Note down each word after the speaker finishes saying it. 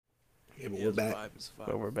Yeah, but Yeah, we're it's a back. vibe. It's a vibe.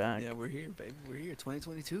 But we're back. Yeah, we're here, baby. We're here.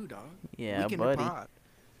 2022, dog. Yeah, Weekend in buddy. pod.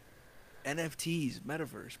 NFTs,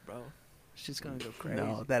 metaverse, bro. It's just gonna go crazy.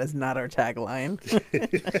 No, that is not our tagline.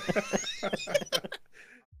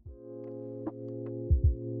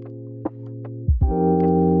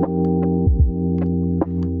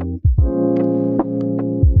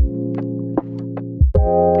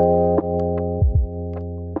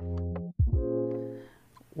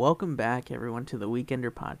 Welcome back, everyone, to the Weekender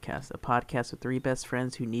Podcast, a podcast with three best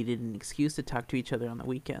friends who needed an excuse to talk to each other on the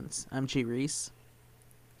weekends. I'm G. Reese.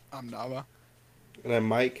 I'm Nava. And I'm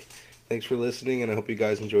Mike. Thanks for listening, and I hope you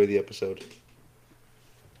guys enjoy the episode.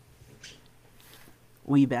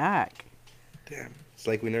 We back. Damn, it's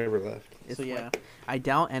like we never left. So yeah, I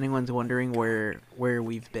doubt anyone's wondering where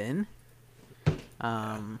we've been.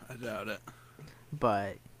 I doubt it.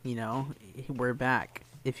 But you know, we're back.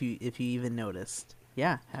 If you even noticed,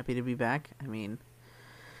 yeah, happy to be back. I mean,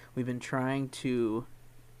 we've been trying to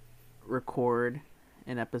record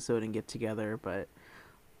an episode and get together, but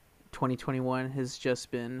 2021 has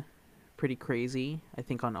just been pretty crazy. I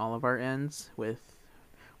think on all of our ends with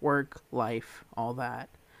work, life, all that.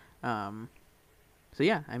 So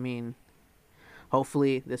yeah, I mean,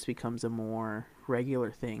 hopefully this becomes a more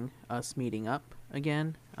regular thing, us meeting up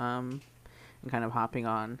again, and kind of hopping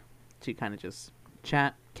on to kind of just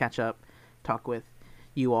chat, catch up, talk with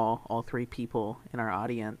you all three people in our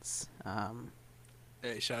audience.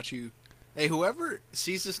 Hey, shout you. Hey, whoever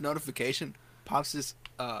sees this notification, pops this,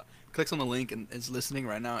 clicks on the link and is listening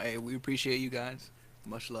right now. Hey, we appreciate you guys.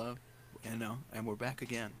 Much love. And we're back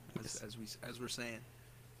again, as we're saying.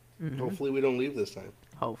 Mhm. Hopefully we don't leave this time.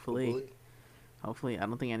 Hopefully, I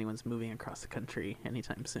don't think anyone's moving across the country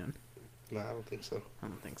anytime soon. No, I don't think so. I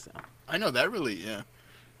don't think so. I know that really, yeah.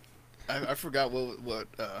 I forgot what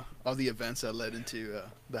all the events that led into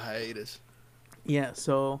the hiatus. Yeah,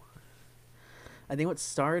 so I think what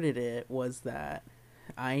started it was that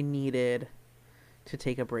I needed to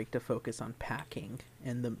take a break to focus on packing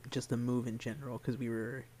and just the move in general, because we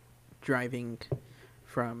were driving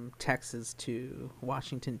from Texas to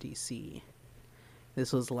Washington, D.C.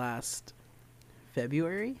 This was last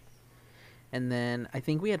February. And then I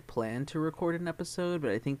think we had planned to record an episode,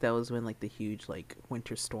 but I think that was when like the huge like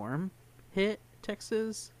winter storm hit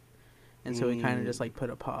Texas. And so we kind of just like put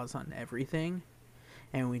a pause on everything,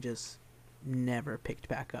 and we just never picked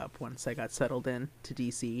back up once I got settled in to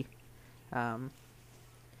DC. And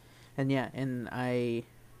yeah, and I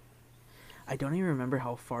don't even remember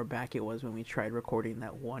how far back it was when we tried recording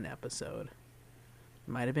that one episode.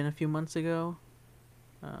 Might have been a few months ago.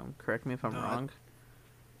 Correct me if I'm wrong.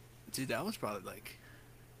 Dude, that was probably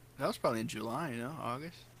in July,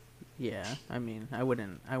 August. Yeah, I mean, I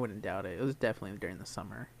wouldn't doubt it. It was definitely during the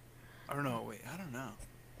summer. I don't know. Wait, I don't know.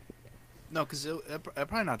 No, because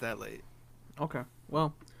probably not that late. Okay.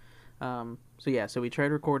 Well, so we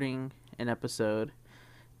tried recording an episode,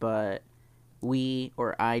 but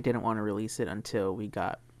I didn't want to release it until we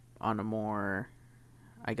got on a more,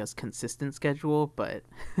 I guess, consistent schedule. But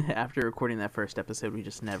after recording that first episode, we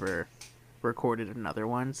just never recorded another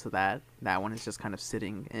one. So that one is just kind of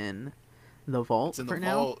sitting in the vault It's in for the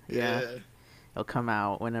now. vault. Yeah. It'll come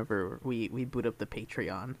out whenever we boot up the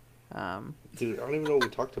Patreon. Dude, I don't even know what we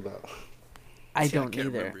talked about. I Yeah, I don't can't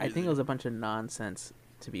either. remember I think either. it was a bunch of nonsense,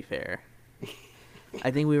 to be fair. I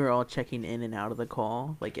think we were all checking in and out of the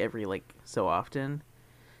call, like every so often,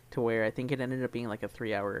 to where I think it ended up being like a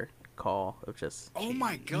 3-hour call of just Oh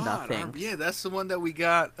my God! nothing. Yeah, that's the one that we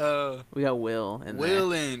got. We got Will in there.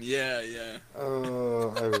 Will in. Yeah, yeah. I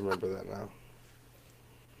remember that now.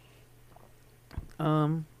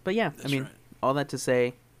 But yeah, That's I mean, right. all that to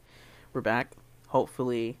say, we're back,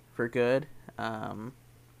 hopefully for good. And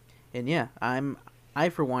yeah, I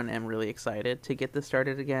for one am really excited to get this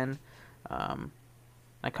started again.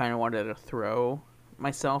 I kind of wanted to throw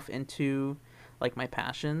myself into like my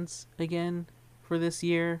passions again for this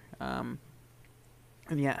year. And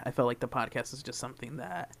yeah, I felt like the podcast is just something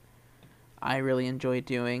that I really enjoy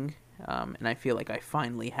doing. And I feel like I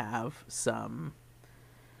finally have some,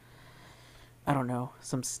 I don't know,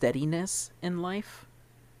 some steadiness in life,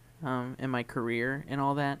 in my career and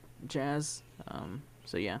all that jazz.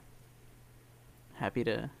 So yeah, happy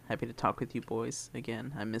to talk with you boys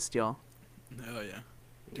again. I missed y'all. Hell yeah.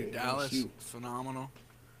 Dude, Yeah, Dallas, you. phenomenal.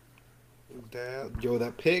 Yo,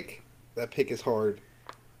 that pick is hard.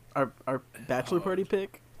 Our bachelor party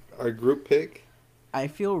pick. Our group pick I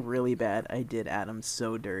feel really bad. I did Adam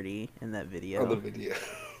so dirty in that video. on the video.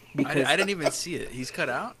 Because I didn't even see it. He's cut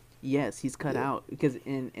out? yes, he's cut Yeah. out because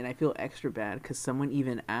and I feel extra bad because someone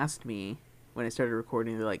even asked me when I started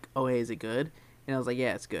recording. They're like, "Oh, hey, is it good?" And I was like,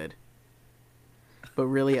 "Yeah, it's good." But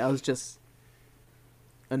really, I was just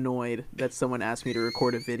annoyed that someone asked me to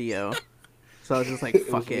record a video. So I was just like, It was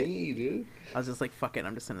fuck it. me, dude. I was just like, fuck it.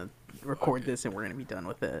 I'm just going to record this and we're going to be done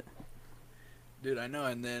with it. Dude, I know.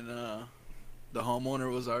 And then the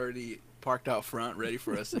homeowner was already parked out front, ready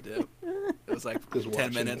for us to dip. It was like Just 10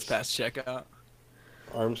 watching minutes us. past checkout.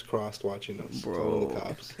 Arms crossed, watching us. Bro. Calling the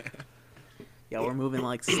cops. Yeah, we're moving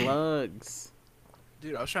like slugs.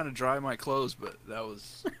 Dude, I was trying to dry my clothes, but that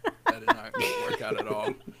did not work out at all.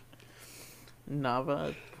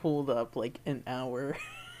 Nava pulled up like an hour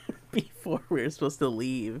before we were supposed to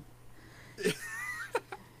leave.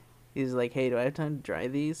 He's like, hey, do I have time to dry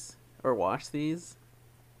these or wash these?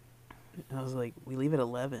 And I was like, we leave at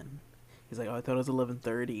 11. He's like, oh, I thought it was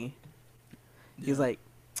 11:30. He's Yeah. like,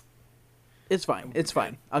 it's fine. We'll be It's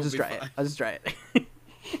fine. fine. I'll We'll just be dry it. fine." I'll just dry it.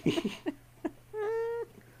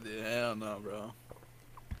 Yeah, hell no, bro.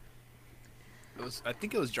 I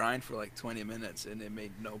think it was drying for like 20 minutes and it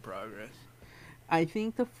made no progress. I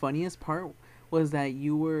think the funniest part was that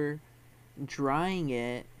you were drying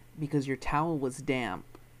it because your towel was damp.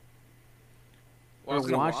 Well, I was Or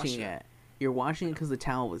gonna washing wash it. You're washing it because the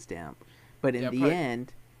towel was damp. But in Yeah, the probably-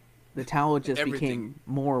 end, the towel just Everything. became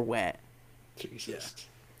more wet. Jesus.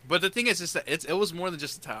 But the thing is, just that it was more than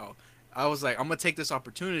just a towel. I was like, I'm gonna take this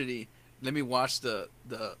opportunity. Let me wash the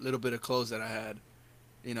little bit of clothes that I had.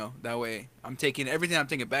 You know, that way I'm taking everything I'm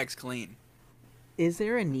taking back's clean. Is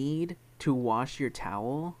there a need to wash your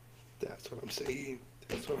towel? That's what I'm saying.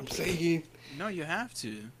 That's what I'm saying. No, you have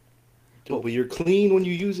to. Dude, but you're clean when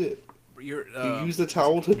you use it. You're You use the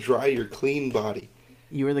towel to dry your clean body.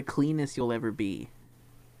 You are the cleanest you'll ever be.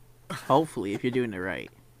 Hopefully, if you're doing it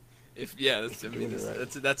right. if yeah, that's, I You're mean, doing it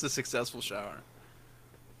right. that's a successful shower.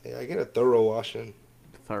 Yeah, I get a thorough washing.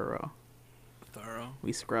 Thorough. Thorough.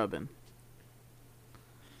 We scrubbing.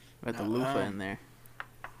 Got the No, loofah in there.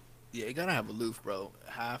 Yeah, you gotta have a loof, bro.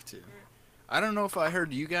 Have to. I don't know if I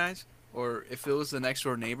heard you guys or if it was the next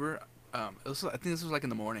door neighbor. I think this was like in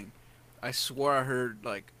the morning. I swore I heard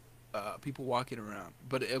like people walking around,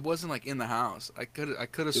 but it wasn't like in the house. I could have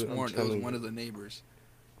Dude, I'm sworn it was telling one you. of the neighbors.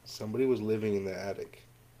 Somebody was living in the attic.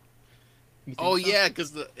 You think Oh so? yeah,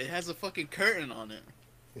 cause it has a fucking curtain on it.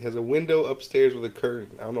 It has a window upstairs with a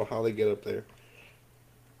curtain. I don't know how they get up there.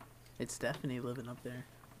 It's Stephanie living up there.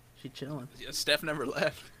 She chilling. Yeah, Steph never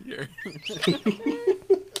left. Here.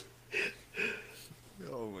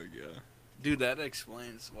 Oh my god, dude, that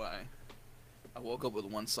explains why I woke up with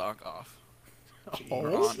one sock off. Or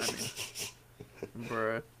on, I mean.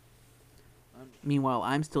 Bruh. Meanwhile,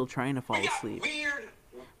 I'm still trying to fall asleep.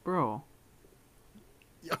 Bro,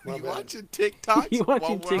 Yo, My you bad. watching TikTok? you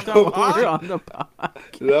watching TikTok while we're on the pod?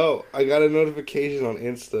 No, I got a notification on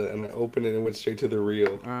Insta and I opened it and went straight to the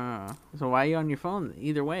reel. So why are you on your phone?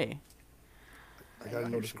 Either way. I got a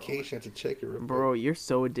notification. I had to check it real quick. Bro, you're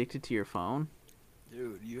so addicted to your phone.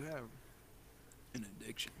 Dude, you have an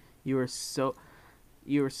addiction. You are so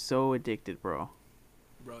addicted, bro,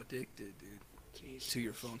 Bro, addicted, dude. To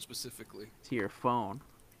your phone specifically. to your phone,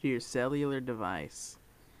 to your cellular device.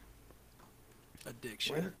 Why are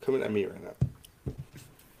Addiction. you coming at me right now?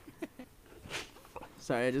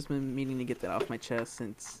 Sorry, I just been meaning to get that off my chest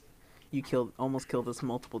since you almost killed us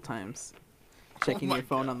multiple times. Checking my your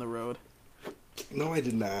phone God. on the road. No, I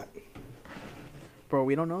did not. Bro,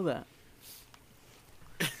 we don't know that.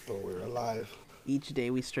 But we're alive. Each day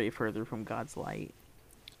we stray further from God's light.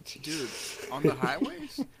 Dude, on the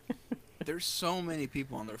highways, there's so many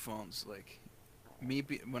people on their phones. Like,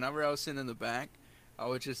 whenever I was sitting in the back, I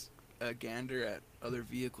would just gander at other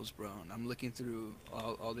vehicles, bro. And I'm looking through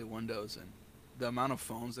all the windows, and the amount of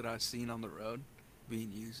phones that I've seen on the road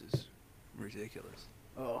being used is ridiculous.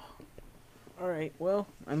 Oh. Alright, well,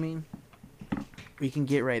 I mean, we can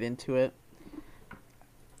get right into it.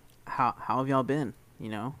 How have y'all been? You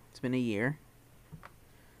know, it's been a year.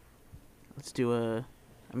 Let's do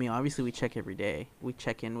I mean, obviously we check every day. We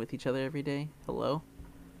check in with each other every day. Hello?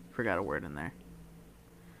 Forgot a word in there.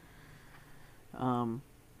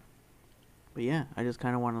 But yeah, I just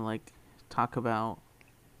kind of want to like talk about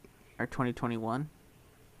our 2021.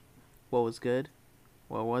 What was good?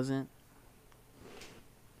 What wasn't?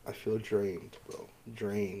 I feel drained, bro.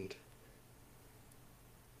 Drained.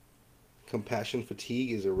 Compassion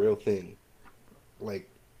fatigue is a real thing. Like,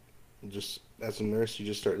 just as a nurse, you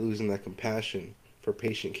just start losing that compassion for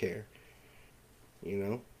patient care. You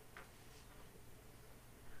know?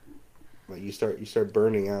 Like you start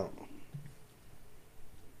burning out.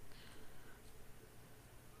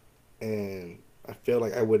 And I feel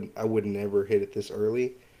like I would never hit it this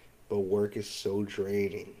early, but work is so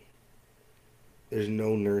draining. There's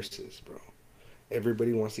no nurses, bro.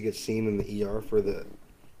 Everybody wants to get seen in the ER for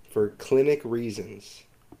for clinic reasons,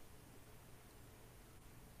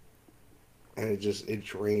 and it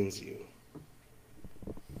drains you.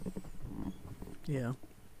 Yeah.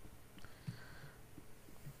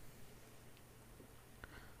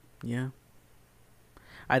 Yeah.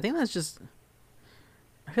 I think that's just.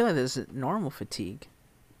 I feel like this is normal fatigue.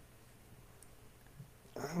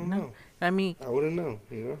 I don't No, know. I mean, I wouldn't know.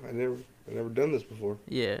 I never done this before.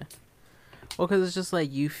 yeah. Well, because it's just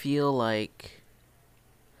like you feel like,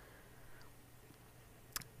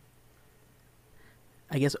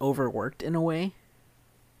 I guess, overworked in a way.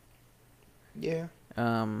 Yeah.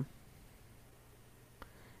 Um,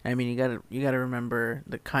 I mean, you gotta remember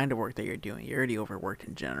the kind of work that you're doing. You're already overworked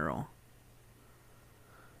in general.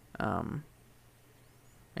 Um,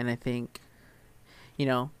 and I think, you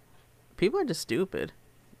know, people are just stupid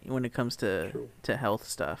when it comes True. to health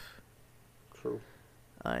stuff. True.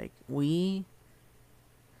 Like we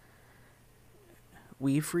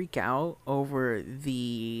freak out over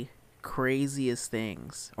the craziest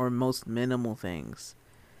things or most minimal things.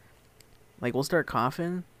 Like we'll start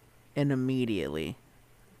coughing and immediately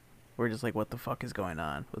we're just like, what the fuck is going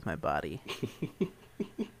on with my body?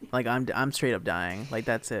 Like I'm straight up dying. Like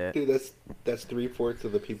that's it. Dude, that's 3/4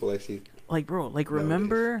 of the people I see. Like bro, like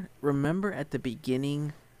Nowadays. remember at the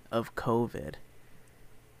beginning of COVID,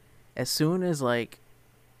 as soon as like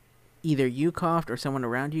either you coughed or someone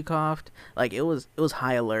around you coughed, like it was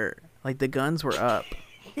high alert. Like the guns were up.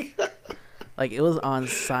 Like it was on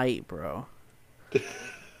site, bro.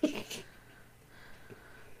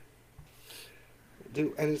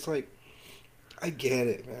 Dude, and it's like, I get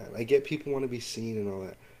it, man. I get people want to be seen and all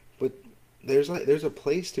that, but there's a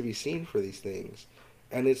place to be seen for these things,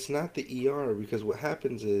 and it's not the ER, because what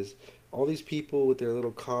happens is all these people with their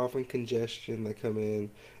little cough and congestion that come in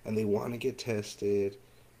and they want to get tested,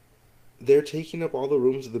 they're taking up all the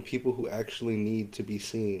rooms of the people who actually need to be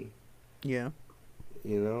seen. Yeah.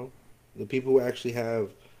 You know, the people who actually have,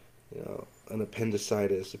 an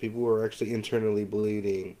appendicitis, the people who are actually internally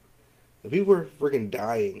bleeding, the people who are freaking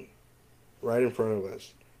dying right in front of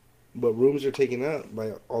us. But rooms are taken up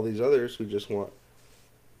by all these others who just want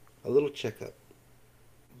a little checkup,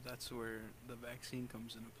 That's where the vaccine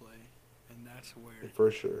comes into play, and that's where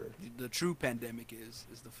for sure. the true pandemic is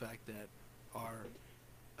the fact that our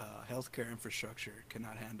healthcare infrastructure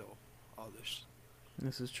cannot handle all this.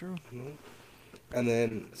 This is true. Mhm. And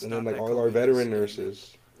then like that all our COVID veteran is-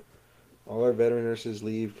 nurses, all our veteran nurses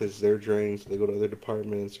leave because they're drained, so they go to other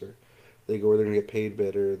departments, or they go where they're gonna get paid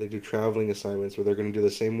better. They do traveling assignments where they're gonna do the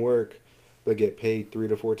same work, but get paid 3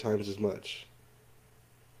 to 4 times as much.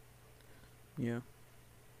 Yeah.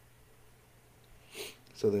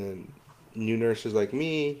 So then, new nurses like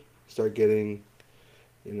me start getting,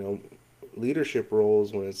 you know, leadership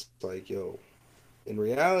roles when it's like, yo, in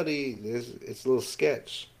reality, it's a little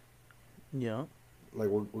sketch. Yeah. Like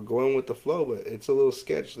we're going with the flow, but it's a little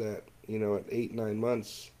sketch that, at 8, 9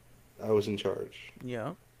 months, I was in charge.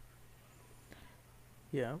 Yeah.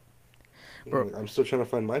 Yeah. Bro, Bro. I'm still trying to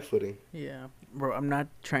find my footing. Yeah. Bro, I'm not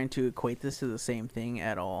trying to equate this to the same thing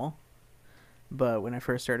at all. But when I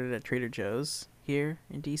first started at Trader Joe's here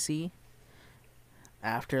in DC,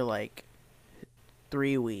 after like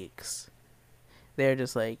 3 weeks, they're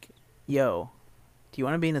just like, yo, do you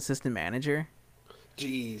want to be an assistant manager?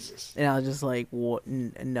 Jesus. And I was just like, what?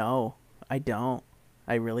 No, I don't.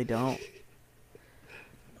 I really don't.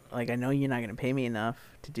 Like, I know you're not going to pay me enough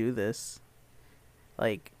to do this.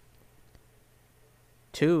 Like,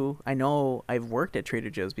 2, I know I've worked at Trader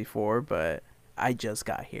Joe's before, but I just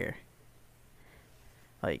got here.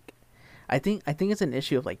 Like, I think it's an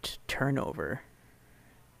issue of like turnover,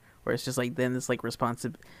 where it's just like then it's like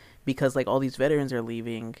because like all these veterans are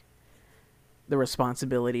leaving. The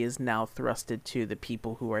responsibility is now thrusted to the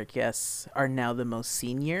people who I guess are now the most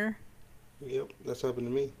senior. Yep, that's happened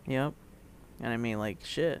to me. Yep, and I mean like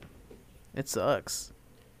shit, it sucks.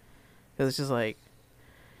 Because it's just like,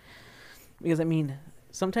 because I mean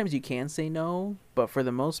sometimes you can say no, but for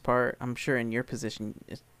the most part, I'm sure in your position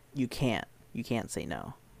you can't. You can't say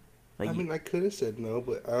no. Like I mean, I could have said no,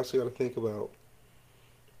 but I also got to think about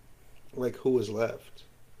like who was left.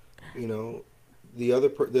 You know, the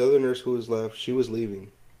other nurse who was left, she was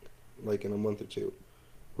leaving, like in a month or two,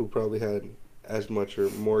 who probably had as much or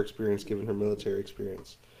more experience given her military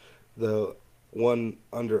experience. The one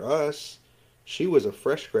under us, she was a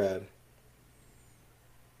fresh grad.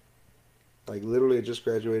 Like literally had just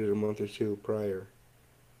graduated a month or two prior.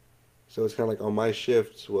 So it's kind of like on my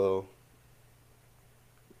shifts, well,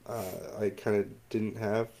 I kind of didn't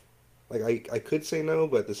have, like I could say no,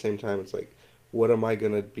 but at the same time it's like, what am I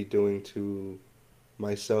going to be doing to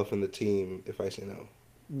myself and the team if I say no?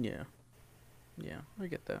 yeah, Yeah, I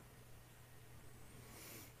get that.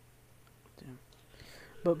 Damn.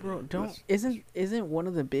 But bro, isn't one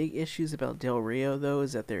of the big issues about Del Rio though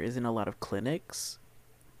is that there isn't a lot of clinics?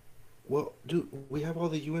 Well, dude, we have all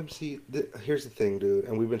the UMC. Here's the thing, dude,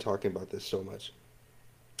 and we've been talking about this so much.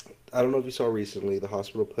 I don't know if you saw recently, the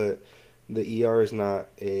hospital put the ER is not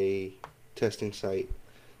a testing site.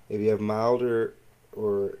 If you have mild or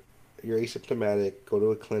you're asymptomatic, go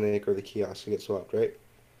to a clinic or the kiosk and get swabbed, right?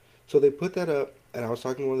 So they put that up, and I was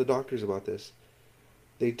talking to one of the doctors about this.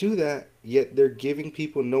 They do that, yet they're giving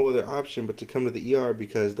people no other option but to come to the ER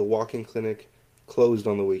because the walk-in clinic closed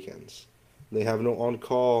on the weekends. They have no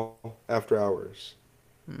on-call after hours.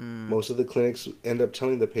 Mm, Most of the clinics end up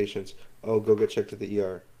telling the patients, "Oh, go get checked at the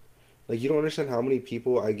ER." Like, you don't understand how many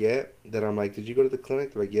people I get that I'm like, "Did you go to the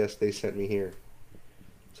clinic?" They're like, "Yes, they sent me here."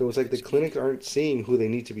 So it's like the clinics aren't seeing who they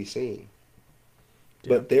need to be seeing. yeah.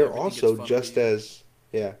 But they're Everything gets also funneled just to you. as,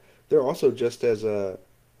 yeah, they're also just as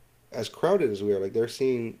crowded as we are. Like, they're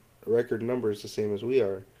seeing record numbers the same as we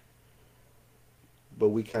are, but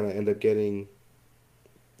we kind of end up getting,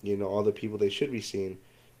 all the people they should be seeing.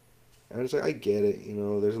 And it's like, I get it.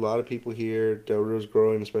 There's a lot of people here. Del Rio's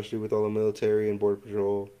growing, especially with all the military and border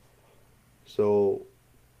patrol. So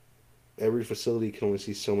every facility can only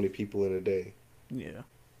see so many people in a day. Yeah.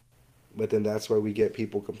 But then that's why we get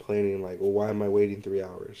people complaining, like, well, why am I waiting 3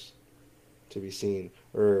 hours to be seen?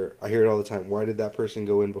 Or I hear it all the time. Why did that person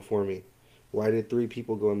go in before me? Why did 3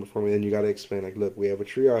 people go in before me? Then you got to explain, like, look, we have a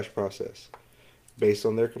triage process. Based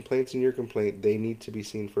on their complaints and your complaint, they need to be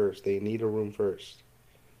seen first. They need a room first.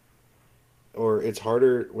 Or it's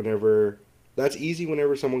harder whenever, that's easy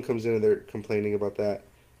whenever someone comes in and they're complaining about that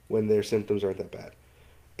when their symptoms aren't that bad.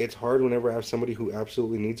 It's hard whenever I have somebody who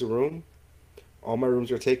absolutely needs a room. All my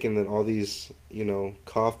rooms are taken, and all these,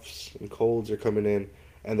 coughs and colds are coming in,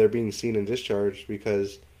 and they're being seen and discharged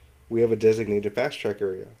because we have a designated fast track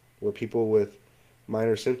area where people with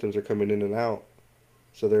minor symptoms are coming in and out.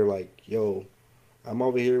 So they're like, yo, I'm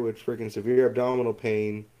over here with freaking severe abdominal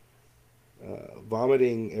pain,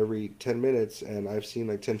 vomiting every 10 minutes, and I've seen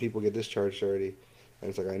like 10 people get discharged already. And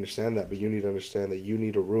it's like, I understand that, but you need to understand that you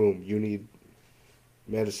need a room, you need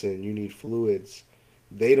medicine, you need fluids.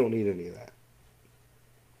 They don't need any of that.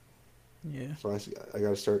 Yeah. So I got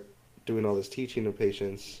to start doing all this teaching to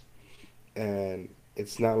patients, and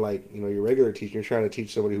it's not like your regular teacher. You're trying to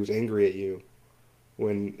teach somebody who's angry at you,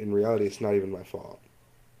 when in reality it's not even my fault.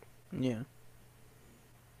 Yeah.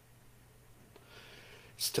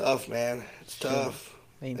 It's tough, man. It's Shit. tough.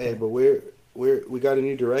 Ain't Hey, that? but we got a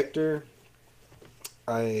new director.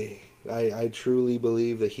 I truly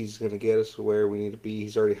believe that he's gonna get us where we need to be.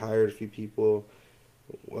 He's already hired a few people.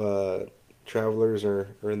 Uh, Travelers are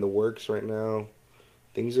in the works right now.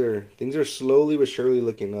 Things are slowly but surely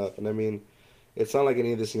looking up, and I mean, it's not like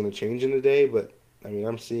any of this is gonna change in a day, but I mean,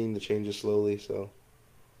 I'm seeing the changes slowly, so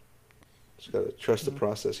just gotta trust the Mm,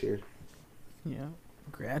 process here. yeah.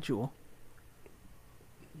 Gradual.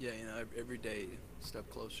 Yeah, every day a step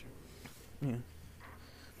closer. Yeah.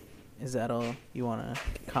 Is that all you want to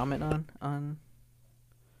comment on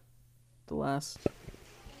the last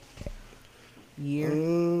year?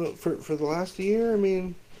 For the last year, I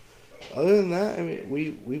mean, other than that, I mean,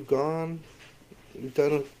 we've done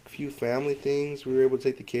a few family things. We were able to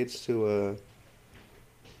take the kids to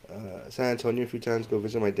San Antonio a few times, go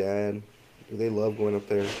visit my dad. They love going up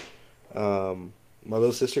there. My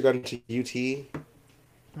little sister got into UT,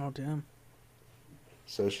 Oh damn.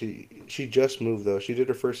 so she just moved though. She did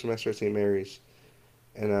her first semester at St. Mary's,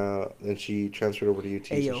 and then she transferred over to UT,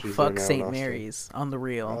 Hey so yo, she's there fuck now in St. Austin. Mary's on the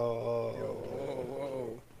real.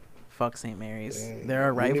 Oh, Fuck St. Mary's. dang. They're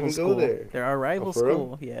our We didn't rival even go school. there. They're our Oh, rival for real?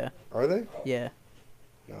 school. Yeah. Are they? Yeah.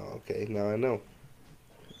 Oh, okay. Now I know.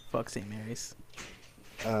 Fuck St. Mary's.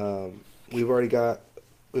 Um, we've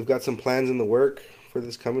got some plans in the work for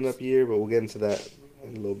this coming up year, but we'll get into that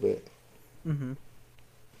in a little bit. Mhm.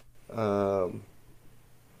 Um,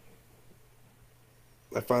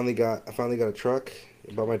 I finally got a truck.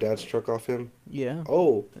 I bought my dad's truck off him. Yeah.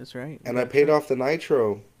 Oh, That's right. and I paid off the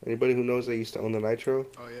Nitro. Anybody who knows I used to own the Nitro,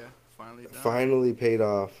 Oh yeah, finally done. finally paid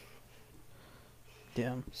off.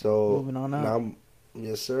 Damn. So Moving on up. now,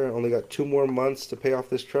 yes sir, I only got 2 more months to pay off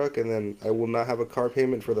this truck, and then I will not have a car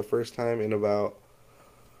payment for the first time in about.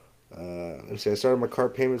 Let me see. I started my car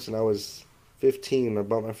payments when I was 15. I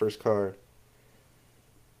bought my first car.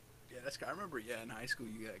 Yeah, I remember. Yeah, in high school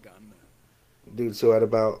you got gotten Dude, so at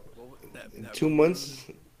about that 2 months,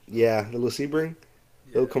 yeah, the little Sebring,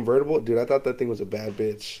 Yeah. little convertible. Dude, I thought that thing was a bad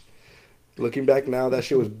bitch. Looking back now, that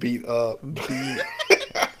shit was beat up.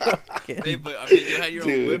 Hey, but I mean, you had your own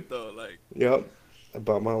Dude. whip though, like. Yep. I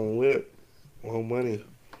bought my own whip, my own money.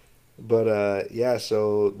 But yeah,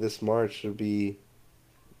 so this March should be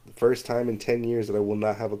the first time in 10 years that I will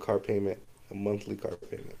not have a car payment, a monthly car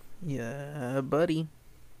payment. Yeah, buddy.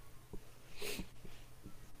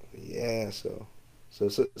 Yeah, so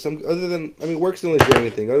some other than I mean, work's didn't really do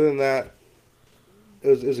anything. Other than that, it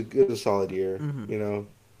was a solid year. Mm-hmm. You know,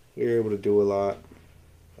 we were able to do a lot.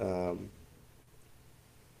 Um,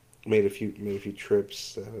 made a few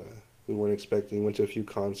trips that we weren't expecting. Went to a few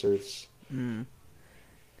concerts. Mm.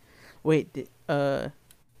 Wait,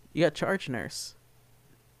 you got charge nurse?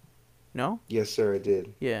 No? Yes, sir, I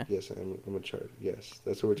did. Yeah, Yes, I'm a charge. Yes,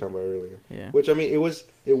 that's what we were talking about earlier. yeah. Which I mean, it was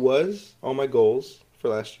on my goals for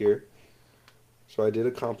last year, so I did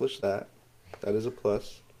accomplish that. That is a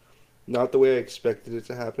plus. Not the way I expected it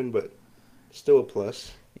to happen, but still a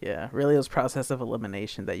plus. Yeah, really, it was process of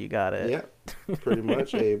elimination that you got it. Yeah, pretty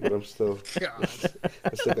much. Hey, but God.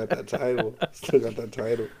 I still got that title. Still got that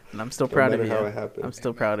title. And I'm still No proud of matter you. how it happened. I'm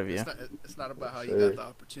still Hey, proud man, of you. It's not about how you Sir. got the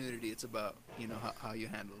opportunity. It's about how you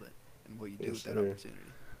handled it and what you do Yes, with that sir. opportunity.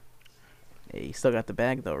 Hey, you still got the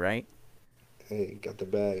bag though, right? Hey, got the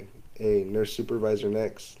bag. Hey, nurse supervisor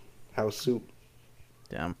next. House soup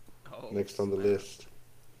Damn. Oh, next on the snap. list.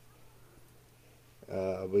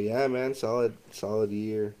 But yeah, man, solid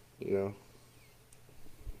year. You know,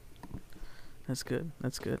 That's good.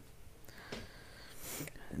 That's good.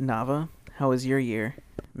 Nava, how was your year,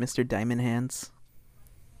 Mr. Diamond Hands?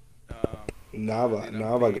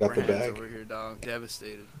 Nava got the Brands bag. over here, dog.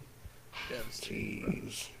 Devastated. Devastated. Bro.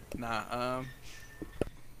 Jeez. Nah.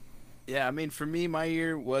 Yeah. I mean, for me, my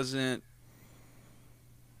year wasn't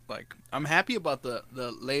like I'm happy about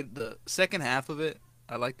the second half of it.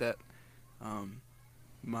 I like that.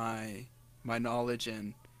 My knowledge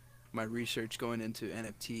and my research going into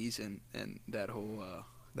NFTs and that whole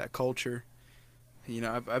that culture.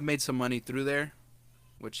 I've made some money through there,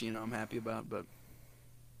 which I'm happy about. But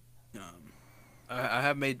I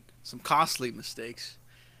have made some costly mistakes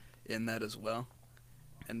in that as well.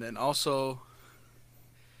 And then also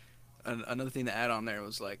another thing to add on there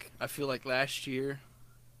was like I feel like last year,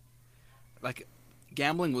 like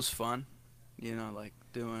gambling was fun, like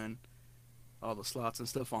doing all the slots and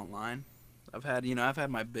stuff online. I've had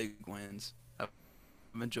my big wins. I've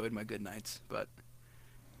enjoyed my good nights, but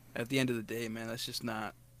at the end of the day, man, that's just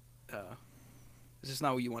not it's just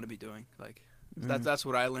not what you want to be doing. Like Mhm. that's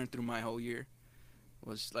what I learned through my whole year.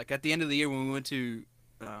 Was like at the end of the year when we went to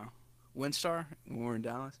Windstar when we were in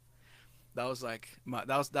Dallas. That was like that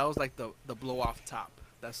was like the blow off top.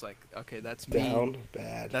 That's like okay, that's me. Down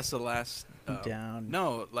bad. That's the last. Down.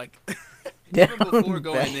 No, like Down even before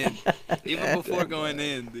going bad. in, even before going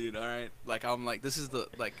in, dude. All right, like I'm like this is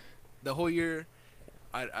the whole year.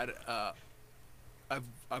 I've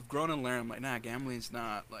grown and learned. I'm like nah, gambling's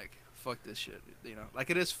not like fuck this shit. Like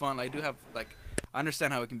it is fun. Like, I do have like I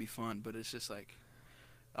understand how it can be fun, but it's just like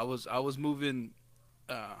I was moving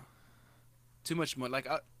too much money. Like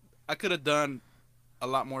I could have done a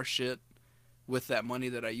lot more shit with that money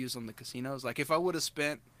that I used on the casinos. Like if I would have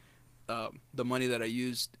spent the money that I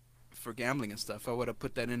used for gambling and stuff, I would have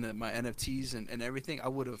put that into my NFTs and everything. I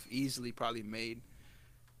would have easily probably made.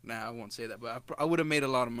 Nah, I won't say that, but I would have made a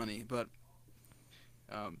lot of money. But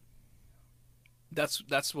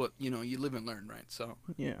that's what you live and learn, right? So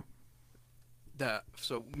Yeah.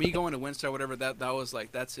 me going to Windstar, whatever that was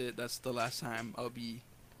like. That's it. That's the last time I'll be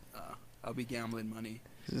gambling money.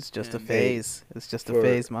 It's just a And- phase. It's just a For-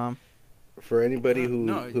 phase, Mom. For anybody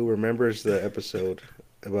No. who remembers the episode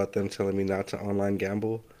about them telling me not to online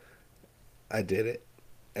gamble, I did it,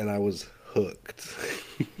 and I was hooked.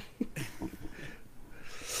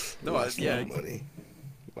 No, Lost a lot yeah. of money.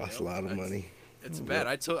 Lost a lot of money. It's bad.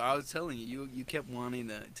 I was telling you, you kept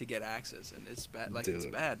wanting to get access, and it's bad. Like it's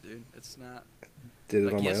Dude. bad, dude. It's not. Did it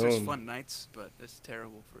Like on yes, my there's own. fun nights, but it's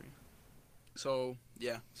terrible for you. So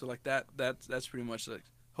yeah, so like that's pretty much like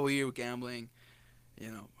whole year with gambling.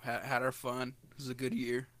 Had our fun. It was a good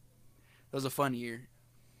year. It was a fun year,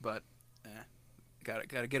 but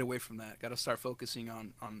gotta get away from that. Gotta start focusing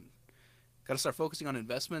on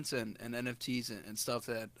investments and NFTs and stuff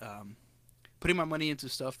that putting my money into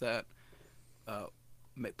stuff that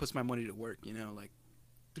puts my money to work. Like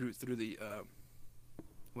through the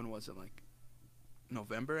when was it, like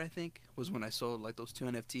November, I think, was when I sold like those 2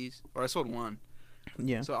 NFTs, or I sold one.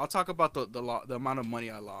 Yeah. So I'll talk about the amount of money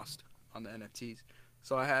I lost on the NFTs.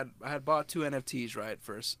 So I had bought 2 NFTs, right,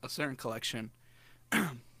 for a certain collection.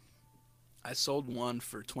 I sold one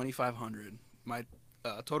for $2,500. My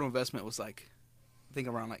total investment was like I think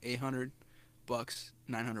around like $800,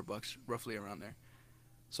 $900, roughly around there.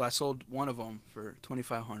 So I sold one of them for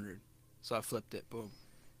 $2,500. So I flipped it, boom.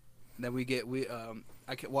 And then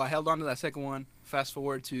I held on to that second one. Fast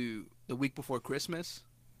forward to the week before Christmas.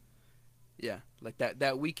 Yeah, like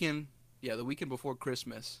that weekend. Yeah, the weekend before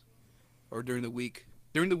Christmas, or during the week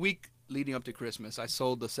leading up to Christmas, I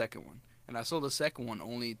sold the second one, and I sold the second one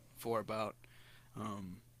only for about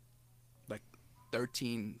like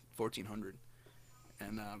 1400,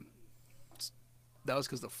 and that was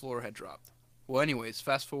because the floor had dropped. Well, anyways,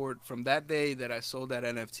 fast forward from that day that I sold that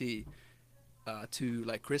NFT to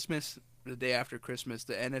like Christmas, the day after Christmas,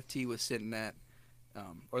 the NFT was sitting at,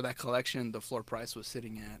 or that collection, the floor price was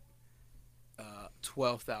sitting at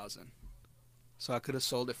 12,000. So I could have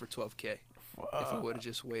sold it for 12K if I would have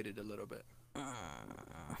just waited a little bit.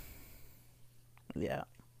 Yeah.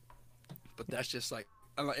 But that's just like,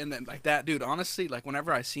 and then like that, dude. Honestly, like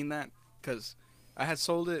whenever I seen that, because I had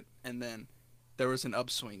sold it and then there was an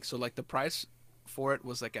upswing. So like the price for it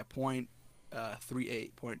was like at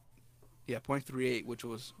 0.38, 0.38, which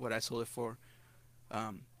was what I sold it for,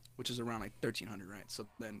 which is around like 1,300, right? So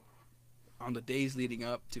then on the days leading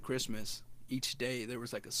up to Christmas, each day there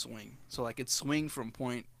was like a swing. So like it swing from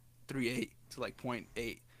 0.38 to like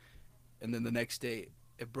 0.8, and then the next day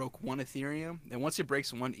it broke 1 Ethereum, and once it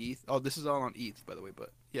breaks 1 ETH, oh, this is all on ETH by the way,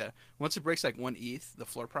 but yeah, once it breaks like 1 ETH, the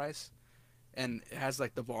floor price, and it has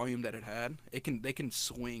like the volume that it had, they can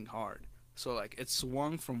swing hard. So like it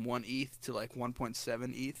swung from 1 ETH to like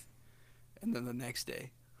 1.7 ETH, and then the next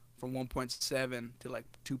day from 1.7 to like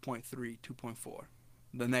 2.3, 2.4.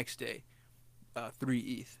 The next day, 3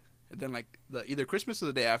 ETH, and then like either Christmas or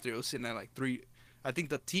the day after, it was sitting at like 3. I think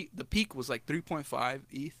the peak was like 3.5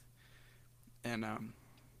 ETH, and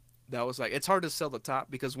that was like, it's hard to sell the top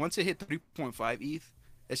because once it hit 3.5 ETH,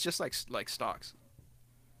 it's just like stocks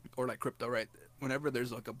or like crypto, right? Whenever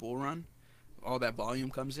there's like a bull run, all that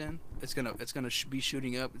volume comes in, it's gonna be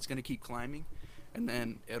shooting up. It's gonna keep climbing, and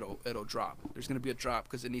then it'll drop. There's gonna be a drop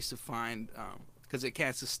because it needs to find because it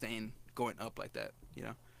can't sustain going up like that, you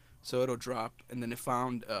know. So it'll drop, and then it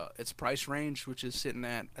found its price range, which is sitting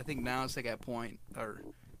at, I think now it's like at point, or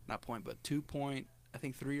not point, but 2 point, I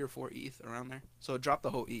think 3 or 4 ETH around there. So it dropped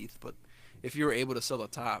the whole ETH, but if you were able to sell the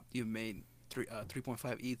top, you made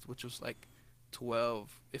 3.5 ETH, which was like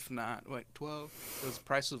 12, if not, wait, 12. The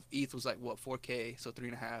price of ETH was like what, 4K, so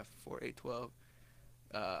 3.5, 4, 8, 12.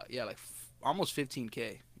 Yeah, like almost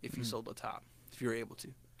 15K if you sold the top, if you were able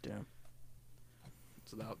to. Yeah.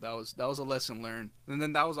 So that was a lesson learned, and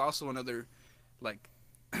then that was also another, like,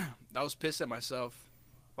 I was pissed at myself.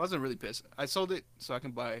 I wasn't really pissed. I sold it so I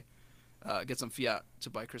can buy, get some fiat to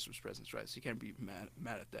buy Christmas presents, right? So you can't be mad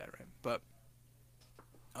at that, right? But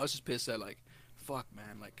I was just pissed at, like, fuck,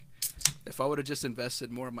 man, like, if I would have just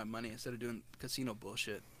invested more of my money instead of doing casino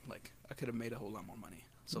bullshit, like, I could have made a whole lot more money.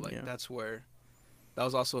 So like, that's where, that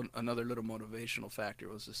was also another little motivational factor.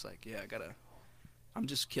 It was just like, yeah, I'm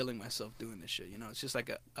just killing myself doing this shit, you know? It's just like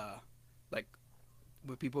like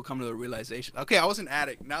when people come to the realization, okay, I was an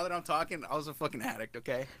addict. Now that I'm talking, I was a fucking addict,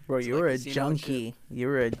 okay? Bro, It's you like were a casino junkie. shit. You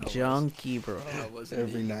were a junkie, bro. I was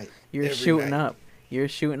Every indeed. night. You're Every shooting night. up. You're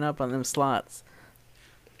shooting up on them slots.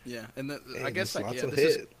 Yeah, and Hey, I guess like, slots yeah, will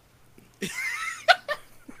this hit. is,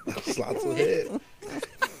 Slots will hit.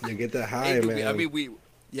 You get that high, hey, dude, man. I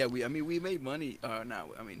mean, we made money.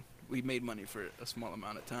 No, I mean, we made money for a small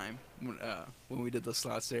amount of time when we did the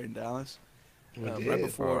slots there in Dallas. We Right did.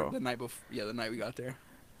 before bro. the night before, yeah, the night we got there.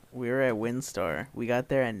 We were at WinStar. We got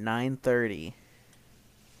there at 9:30.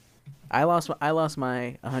 I lost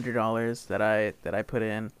my $100 that I put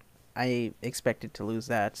in. I expected to lose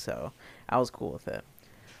that, so I was cool with it.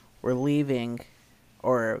 We're leaving,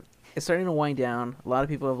 or it's starting to wind down. A lot of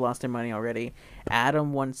people have lost their money already.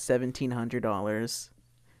 Adam won $1,700,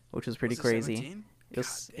 which was pretty Was it crazy. 17? It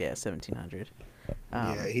was, God damn. yeah, 1,700.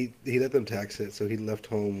 Yeah, he let them tax it, so he left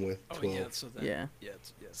home with 12. Oh yeah, so then, Yeah. yeah,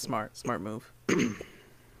 Smart move.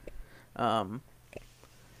 And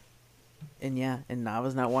yeah, and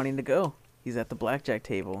Nava's not wanting to go. He's at the blackjack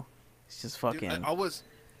table. He's just fucking. Dude, I was.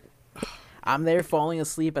 I'm there falling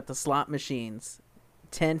asleep at the slot machines,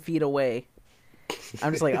 10 feet away.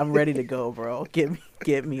 I'm just like, I'm ready to go, bro.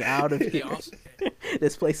 Get me out of They here. also,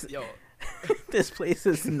 This place, yo, this place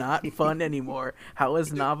is not fun anymore. How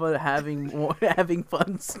is Nava having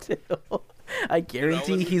fun still? I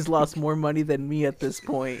guarantee was- he's lost more money than me at this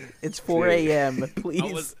point. It's 4 a.m.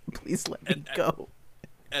 Please let me go.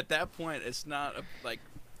 at that point, it's not like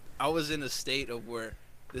I was in a state of where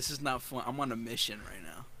this is not fun. I'm on a mission right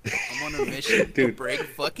now. I'm on a mission to Dude. break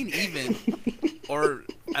fucking even, or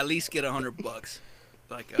at least get $100,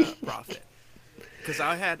 like profit. Because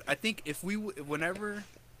I think if whenever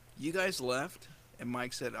you guys left and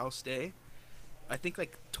Mike said I'll stay, I think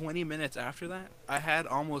like 20 minutes after that, I had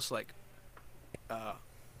almost like, I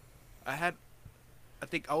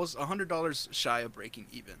think I was $100 shy of breaking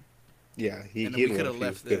even, Yeah, and then he we had could won a have few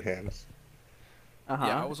left good then. hands.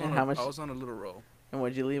 Yeah, And how much? I was on a little roll. And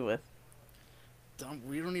what'd you leave with?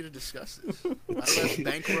 We don't need to discuss this. I left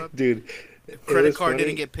bankrupt. Dude, it Credit was card funny.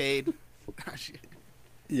 didn't get paid.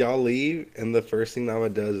 Y'all leave, and the first thing Nama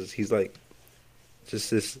does is he's like,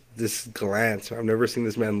 just this glance. I've never seen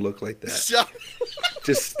this man look like that. Shut-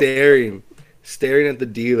 Just staring at the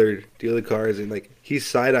dealer cards, and like he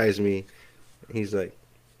side eyes me. And he's like,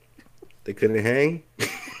 they couldn't hang.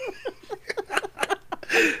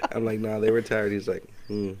 I'm like, nah, they were tired. He's like,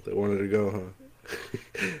 they wanted to go, huh?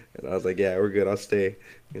 And I was like, yeah, we're good. I'll stay.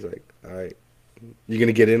 He's like, all right, you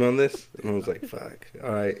gonna get in on this? And I was like, fuck,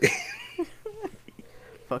 all right.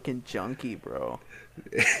 Fucking junkie, bro.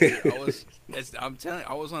 I'm telling you,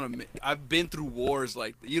 I was on I've been through wars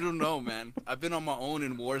like, you don't know, man. I've been on my own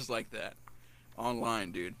in wars like that.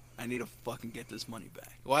 Online, dude. I need to fucking get this money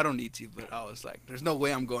back. Well, I don't need to, but I was like, there's no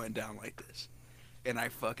way I'm going down like this. And I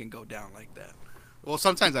fucking go down like that. Well,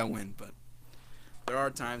 sometimes I win, but there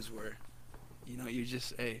are times where, you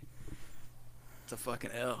just, hey, it's a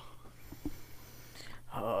fucking L.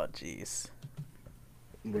 Oh, jeez.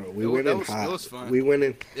 Bro, we went in hot. It was fun. We went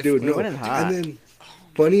in, dude. We No, went in hot. and then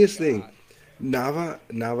funniest thing,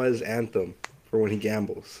 Nava's anthem for when he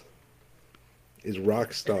gambles is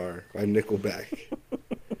 "Rockstar" by Nickelback.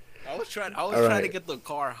 I was trying right. to get the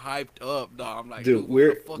car hyped up, dog. I'm like, Dude,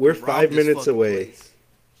 we're we're 5 minutes away. Place.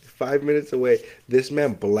 5 minutes away. This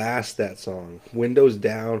man blasts that song. Windows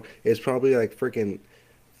down. It's probably like freaking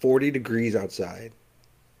 40 degrees outside.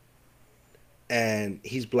 And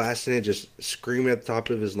he's blasting it, just screaming at the top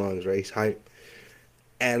of his lungs, right? He's hype.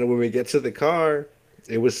 And when we get to the car,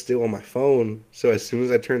 it was still on my phone. So as soon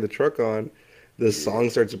as I turned the truck on, the song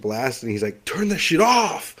starts blasting. He's like, turn that shit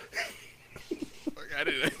off. I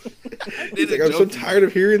didn't. He's like, I'm so tired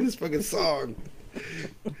of hearing this fucking song.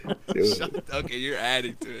 Okay, you're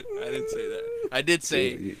adding to it. I didn't say that. I did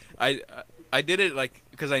say I did it like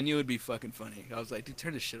because I knew it'd be fucking funny. I was like, dude,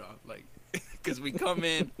 turn this shit off, like, because we come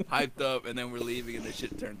in hyped up and then we're leaving and the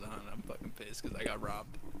shit turns on. And I'm fucking pissed because I got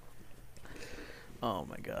robbed. Oh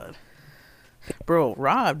my god, bro,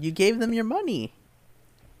 Rob, you gave them your money.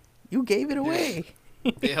 You gave it away.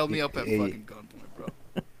 They held me up at fucking gunpoint, bro.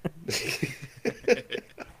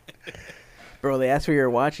 Bro, they asked for your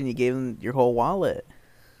watch and you gave them your whole wallet.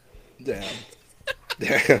 Damn.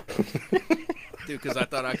 Dude, because I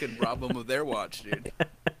thought I could rob them of their watch, dude.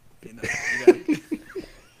 You gotta...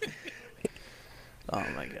 Oh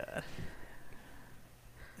my god.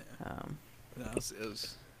 Yeah. No, it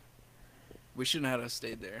was... We shouldn't have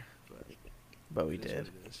stayed there, but we it is did. what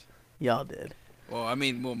it is. Y'all did. Well, I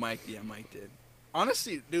mean, Mike did.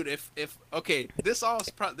 Honestly, dude, if okay, this all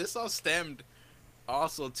stemmed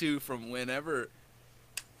also too from whenever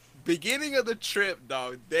beginning of the trip,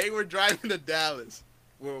 dog. They were driving to Dallas.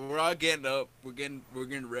 We're all getting up. We're getting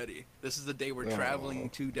ready. This is the day we're traveling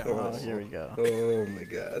to Oh, Dallas. here we go. Oh my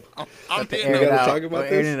god. I'm To getting air it up. gotta out. talk about We're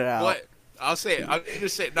airing this? it out. What? I'll say it.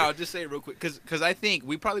 I'll just say it real quick because I think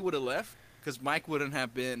we probably would have left because Mike would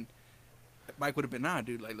have been nah,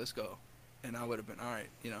 dude, like let's go, and I would have been all right,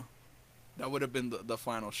 that would have been the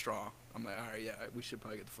final straw. I'm like, all right, yeah, we should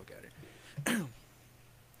probably get the fuck out of here.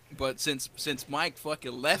 But since Mike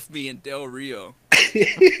fucking left me in Del Rio,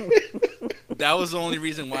 that was the only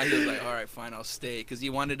reason why he was like, all right, fine, I'll stay, because he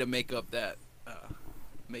wanted to make that up,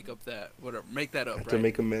 right? To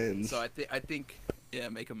make amends. So I think, yeah,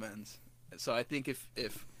 make amends. So I think if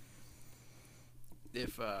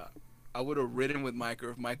I would have ridden with Mike, or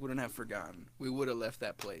if Mike wouldn't have forgotten, we would have left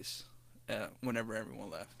that place whenever everyone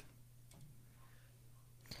left.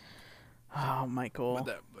 Oh, Michael.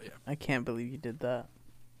 But yeah. I can't believe you did that.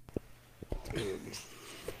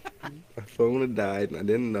 My phone had died and I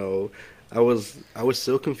didn't know. I was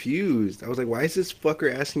so confused. I was like, why is this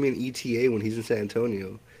fucker asking me an ETA when he's in San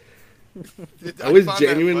Antonio? I was found that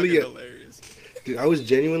genuinely fucking hilarious. Dude, I was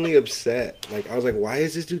genuinely upset. Like, I was like, why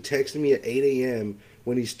is this dude texting me at 8 a.m.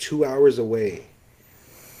 when he's 2 hours away?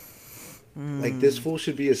 Like, this fool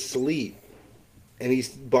should be asleep. And he's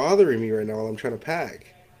bothering me right now while I'm trying to pack.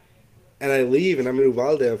 And I leave, and I'm in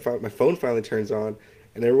Uvalde. My phone finally turns on,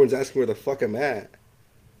 and everyone's asking where the fuck I'm at.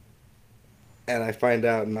 And I find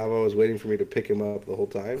out Nava was waiting for me to pick him up the whole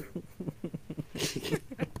time.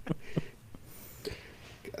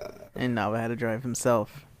 And Nava had to drive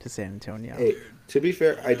himself to San Antonio. Hey, to be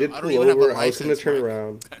fair, I did I don't pull even have a over. I was going to license, turn Mike.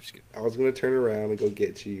 around. I'm just kidding. I was going to turn around and go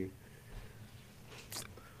get you.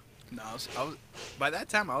 No, I was by that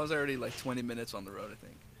time I was already like 20 minutes on the road. I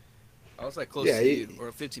think I was like close Yeah, to you,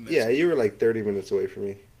 or 15 minutes. Yeah, you were like 30 minutes away from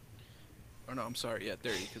me. Or no, I'm sorry. Yeah,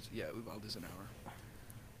 30. Because yeah, Uvalde is an hour.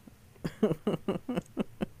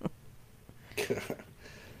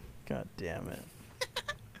 God damn it.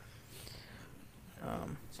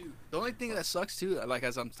 Too. The only thing that sucks too, like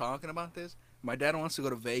as I'm talking about this, my dad wants to go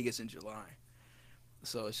to Vegas in July,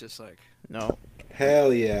 so it's just like No.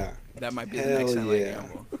 Hell yeah. that might be the Hell next time I yeah.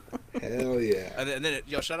 gamble. Hell yeah. And then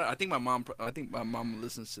yo, shout out. I think my mom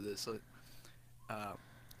listens to this, so I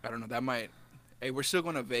don't know. That might. Hey, we're still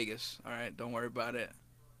going to Vegas. All right, don't worry about it.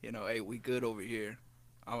 You know, hey, we good over here.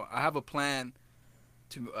 I have a plan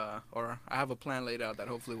or I have a plan laid out that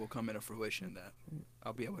hopefully will come into fruition. That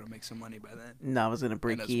I'll be able to make some money by then. No, I was gonna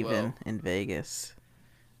break as even well- in Vegas.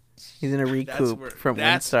 He's gonna That's recoup where- from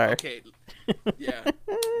that's- Windstar. Okay, yeah.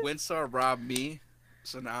 Windstar robbed me,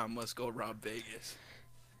 so now I must go rob Vegas.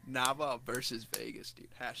 Nava versus Vegas, dude.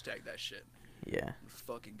 Hashtag that shit. Yeah. Let's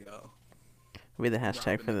fucking go. Be the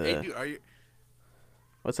hashtag Robbing for it. the. Hey, dude, are you?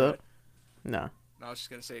 What's Go up? No. No, I was just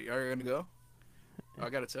gonna say, are you gonna go? I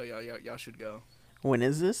gotta tell y'all should go. When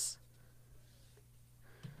is this?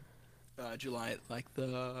 July, like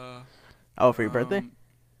the. Oh, for your birthday?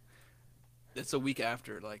 It's a week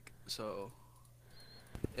after, like so.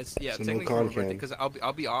 It's So no technically for my birthday Concan. because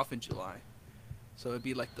I'll be off in July, so it'd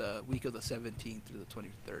be like the week of the 17th through the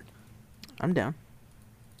 23rd. I'm down.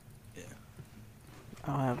 Yeah.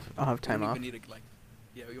 I'll have time we off. won't even need to, like,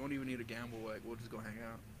 yeah, we won't even need to gamble. Like, we'll just go hang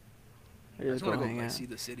out. I Just just go want to hang go like, out. see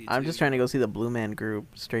the city. I'm too. just trying to go see the Blue Man Group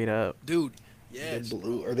straight up. Dude, yes.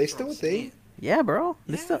 Blue- bro, are they that's what still I'm a thing? saying. Yeah, bro.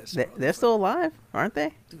 Yes, They're bro. still alive, aren't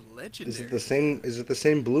they? Dude, Is legendary. it the same? Is it the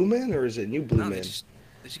same Blue Man or is it new Blue No, Man?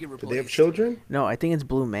 they should get Do replaced. they have children? No, I think it's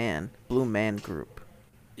Blue Man. Blue Man Group.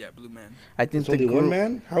 Yeah, Blue Man. I think It's the only group. one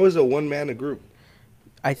man. How is a one man a group?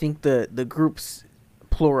 I think the groups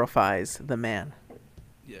pluralifies the man.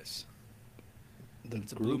 Yes. The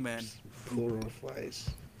It's a Blue Man. Pluralifies.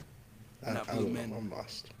 I Not don't Blue know. Man. I'm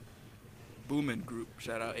lost. Boomin Group.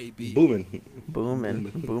 Shout out AB. Boomin.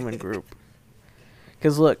 Boomin Group.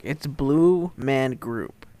 Cause look, it's Blue Man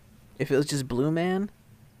Group. If it was just Blue Man,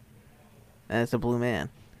 then it's a Blue Man.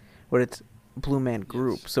 But it's Blue Man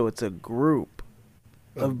Group, Yes. so it's a group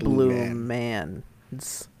Of of Blue Blue Man. Men.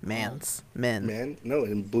 Man? No,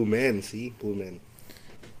 in Blue Man. See, Blue Man.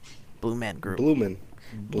 Blue Man Group. Bloomin'.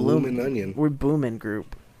 Bloomin' Onion. We're Boomin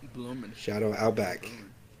Group. Bloomin'. Shout out Outback.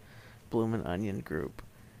 Bloomin' Onion Group.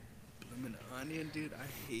 Bloomin' Onion, dude. I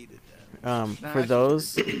hated that. Nah, For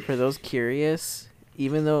I those curious,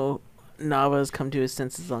 even though Nava has come to his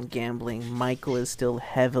senses on gambling, Michael is still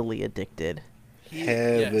heavily addicted. Yes.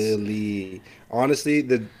 Heavily. Honestly,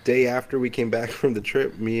 the day after we came back from the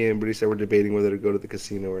trip, me and Brisa were debating whether to go to the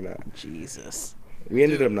casino or not. Jesus. We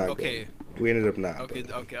ended Dude, up not okay. going. We ended up not. Okay,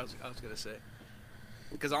 but- okay. I was gonna say.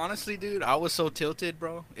 Because honestly, dude, I was so tilted,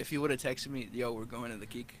 bro. If you would have texted me, yo, we're going to the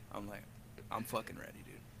Geek, I'm like, I'm fucking ready,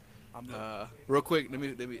 dude. Real quick, let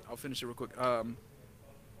me. I'll finish it real quick.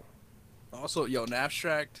 Also, yo,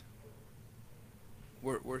 Nabstract.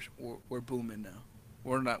 We're booming now.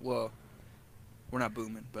 We're not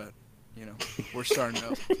booming, but you know, we're starting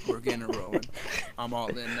up. We're getting it rolling. I'm all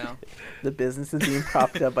in now. The business is being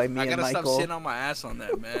propped up by me I and gotta stop Michael. sitting on my ass on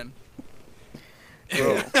that, man.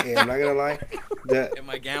 Bro, hey, I'm not gonna lie. And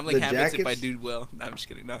my gambling the habits, if I jackets- do well. No, I'm just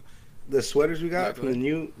kidding. No. The sweaters we Yeah, got go from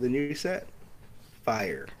the new set,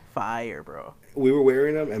 fire. Fire, bro. We were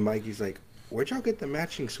wearing them, and Mikey's like, "Where'd y'all get the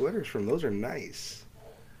matching sweaters from? Those are nice."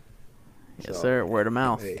 Yes, So, sir. Word of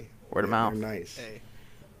mouth. Hey, Word of yeah, mouth. They're nice. Hey,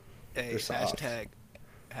 They're soft.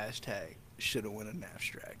 hashtag should have won an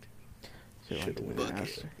abstract. Should've Went went to Bucket.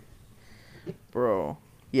 master. Bro.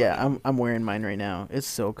 Yeah, I'm wearing mine right now. It's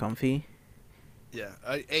so comfy. Yeah.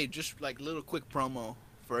 Hey, just like little quick promo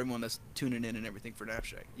for everyone that's tuning in and everything for an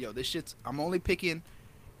abstract. Yo, this shit's. I'm only picking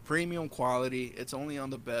premium quality. It's only on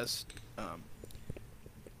the best.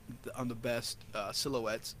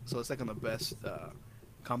 Silhouettes. So it's like on the best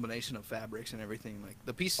combination of fabrics and everything. Like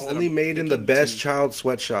the pieces. that Only I'm made in the picking best to- child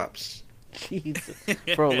sweatshops. Jesus.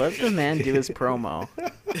 Bro, let the man do his promo.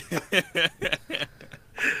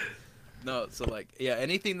 No, so like, yeah,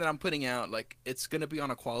 anything that I'm putting out, like, it's gonna be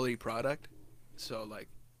on a quality product. So like,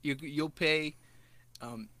 you'll pay.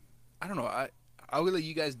 I don't know. I'll let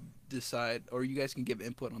you guys decide, or you guys can give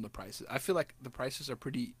input on the prices. I feel like the prices are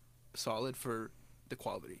pretty solid for the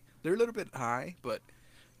quality. They're a little bit high, but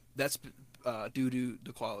that's due to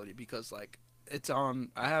the quality because like it's on.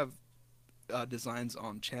 I have designs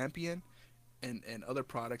on Champion and other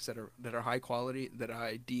products that are high quality that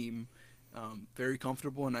I deem very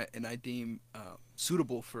comfortable and I deem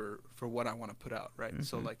suitable for what I want to put out, right?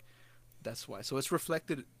 So like that's why. So it's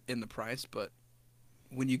reflected in the price, but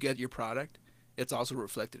when you get your product, it's also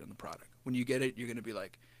reflected in the product. When you get it, you're gonna be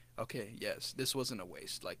like, okay, yes, this wasn't a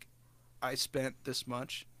waste. Like I spent this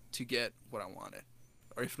much to get what I wanted,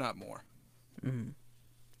 or if not more. Mhm.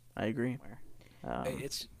 I agree.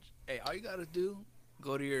 Hey, all you gotta do,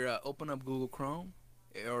 go to your open up Google Chrome,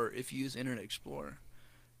 or if you use Internet Explorer,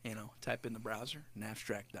 type in the browser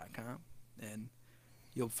navstrack.com, and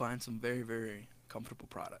you'll find some very very comfortable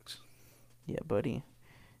products. Yeah, buddy.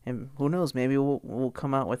 And who knows? Maybe we'll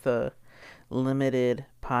come out with a limited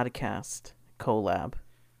podcast collab.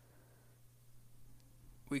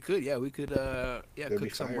 We could That'd be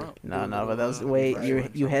cook some fire. up. No, Do a but that was little, way fire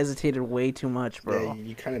you hesitated way too much, bro. Yeah,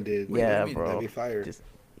 you kind of did. Wait, what do Yeah, you mean? bro. That'd be fire. Just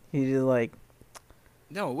you just like,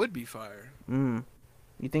 No, it would be fire. You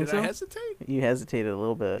think Did so? I hesitate? You hesitated a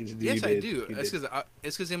little bit. Yes, I did. do. You It's did.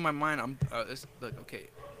 because in my mind it's like, okay,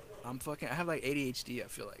 I have like ADHD. I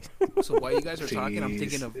feel like. So while you guys are talking, I'm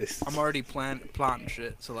thinking of. Jesus. I'm already plotting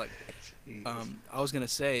shit. So like, Jeez. I was gonna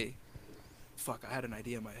say, fuck, I had an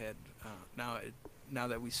idea in my head. Now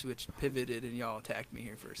that we pivoted, and y'all attacked me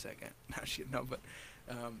here for a second. No shit, no, but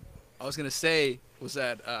I was gonna say was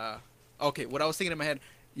that okay. What I was thinking in my head,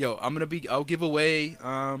 I'll give away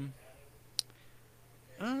how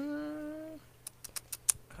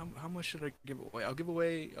much should I give away? I'll give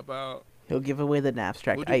away about. He'll give away the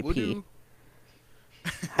Napstrack IP. We'll do,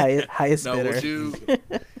 Highest no, bidder. we'll do.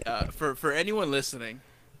 For anyone listening,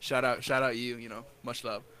 shout out you. Much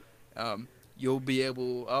love. You'll be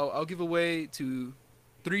able. I'll give away to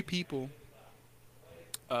 3 people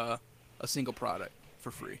a single product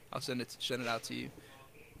for free. I'll send it out to you,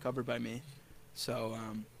 covered by me. So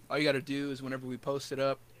all you got to do is whenever we post it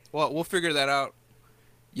up, well, we'll figure that out.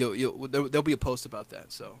 There'll be a post about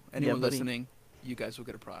that. So anyone buddy. listening, you guys will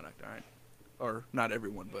get a product. All right, or not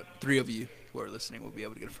everyone, but 3 of you who are listening will be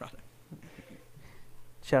able to get a product.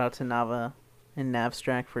 Shout out to Nava and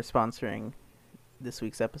Navstrack for sponsoring this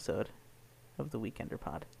week's episode of the Weekender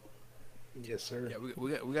Pod. Yes, sir. Yeah,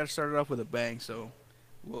 we got to start it off with a bang. So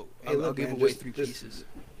Hey, I'll look, give man, away just- 3 just- pieces.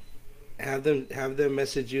 Have them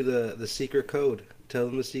message you the secret code. Tell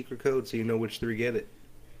them the secret code so you know which 3 get it.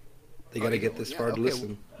 They Oh, gotta yeah, get this yeah, far to okay,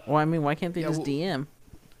 listen. Well, I mean, why can't they Yeah, just well- DM?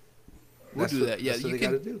 We'll do that. Yeah, that's what you they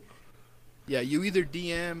can. gotta do. Yeah, you either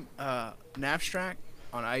DM Napstrack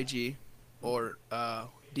on IG or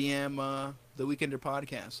DM the Weekender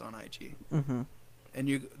Podcast on IG. Mm-hmm.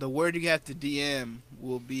 And the word you have to DM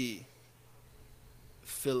will be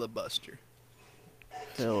filibuster.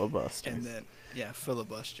 Filibuster. And then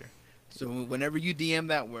filibuster. So whenever you DM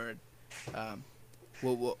that word,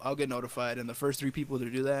 I'll get notified, and the first 3 people to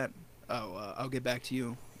do that, I'll get back to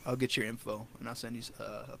you. I'll get your info, and I'll send you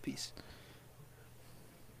a piece.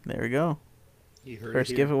 There we go. You heard First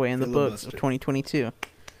it here. giveaway in the books of Filibuster. 2022.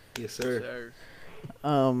 Yes, sir.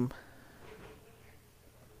 So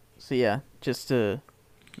yeah, just to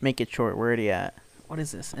make it short, we're already at, what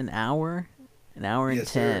is this? An hour? An hour and Yes,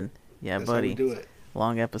 sir. 10. Yeah, That's how we buddy. do it.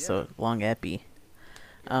 Long episode. Long epi.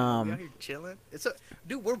 We out here chilling.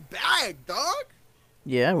 Dude, we're back, dog.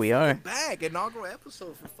 Yeah, we are. Back, inaugural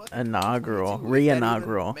episode for fucking Inaugural. 2022. If that even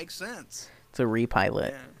Re-inaugural. Makes sense. It's a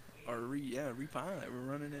repilot. Yeah, or repilot. We're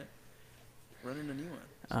running a new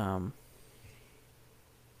one.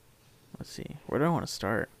 Let's see. Where do I want to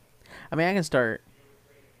start? I mean, I can start.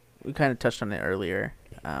 We kind of touched on it earlier.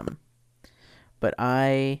 But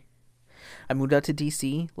I moved out to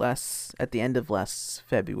DC at the end of last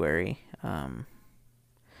February.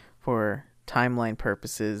 For timeline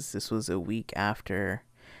purposes, this was a week after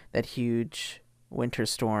that huge winter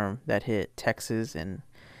storm that hit Texas and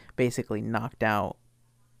basically knocked out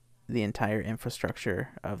the entire infrastructure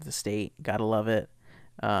of the state. Gotta love it.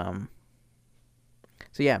 So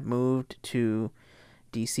yeah, moved to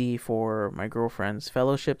DC for my girlfriend's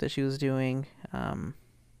fellowship that she was doing.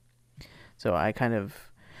 So I kind of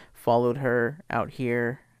followed her out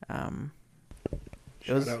here.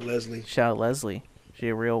 Shout out Leslie. Shout out Leslie. She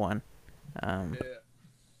a real one.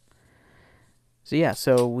 So yeah,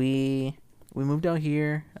 so we moved out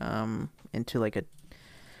here into like a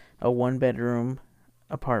 1-bedroom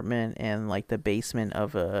apartment and like the basement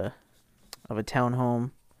of a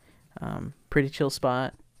townhome. Pretty chill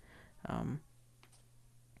spot.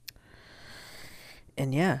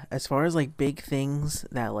 And yeah, as far as like big things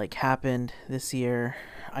that like happened this year,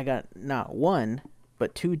 I got not 1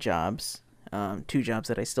 but 2 jobs. 2 jobs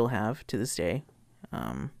that I still have to this day.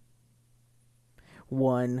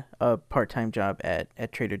 One, a part-time job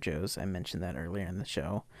at Trader Joe's. I mentioned that earlier in the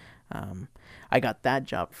show. I got that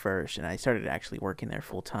job first, and I started actually working there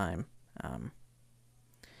full-time.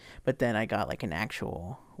 But then I got like an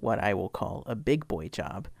actual, what I will call a big boy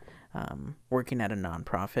job, working at a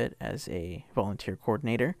nonprofit as a volunteer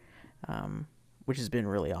coordinator, which has been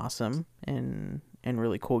really awesome and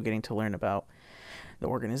really cool, getting to learn about the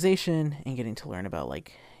organization and getting to learn about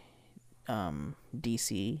like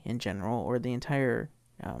DC in general, or the entire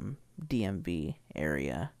DMV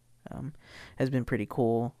area has been pretty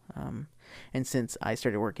cool. And since I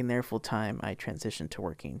started working there full time, I transitioned to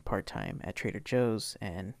working part time at Trader Joe's.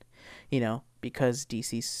 And, because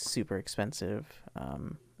DC's super expensive,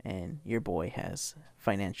 and your boy has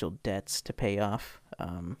financial debts to pay off,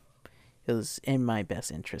 it was in my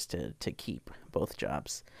best interest to keep both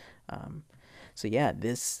jobs. So yeah,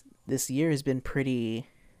 this year has been pretty.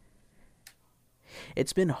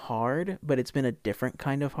 It's been hard, but it's been a different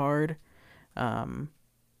kind of hard.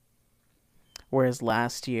 Whereas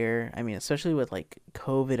last year, I mean, especially with like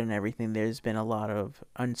COVID and everything, there's been a lot of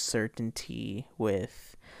uncertainty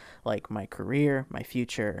with like my career, my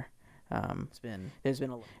future. It's been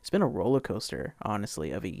a roller coaster,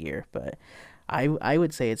 honestly, of a year. But I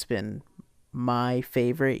would say it's been my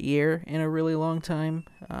favorite year in a really long time.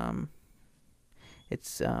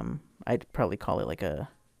 It's I'd probably call it like a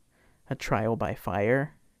trial by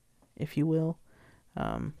fire, if you will.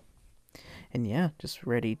 And yeah, just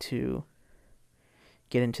ready to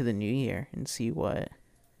get into the new year and see what,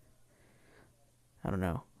 I don't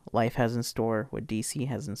know, life has in store, what DC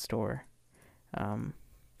has in store. And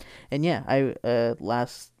yeah,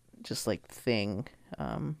 last just like thing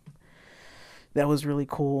that was really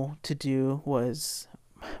cool to do was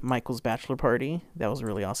Michael's bachelor party. That was a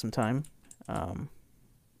really awesome time. When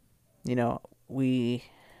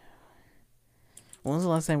was the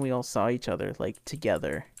last time we all saw each other like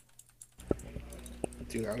together?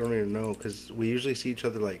 Dude, I don't even know, because we usually see each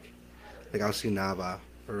other like I'll see Nava,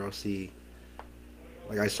 or I'll see,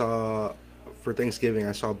 like I saw, for Thanksgiving,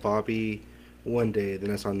 I saw Bobby one day,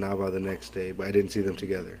 then I saw Nava the next day, but I didn't see them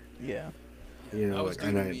together. Yeah. I was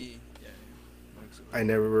and doing me. Yeah. I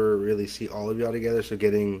never really see all of y'all together, so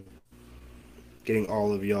getting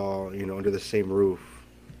all of y'all, under the same roof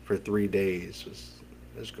for 3 days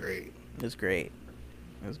was great. It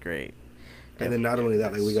was great. And then not only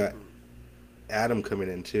that, like we got Adam coming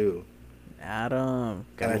in too. Adam.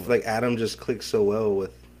 And I feel like Adam just clicks so well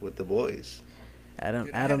with the boys.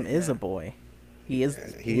 Adam is a boy. He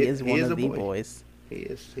is one of the boys. He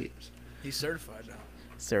is. He's certified now.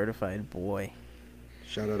 Certified boy.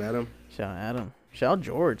 Shout out Adam. Shout out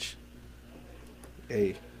George.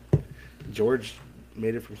 Hey, George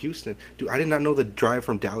made it from Houston. Dude, I did not know the drive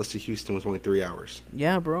from Dallas to Houston was only 3 hours.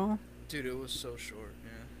 Yeah, bro. Dude, it was so short.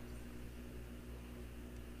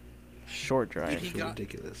 Short drive. Dude,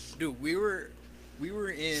 Ridiculous. Dude, we were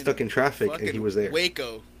in stuck in traffic, and he was there.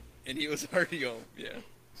 Waco, and he was already home. Yeah.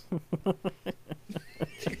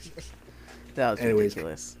 Jesus. That was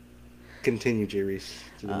ridiculous. Continue, J. Reese.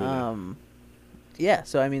 Yeah.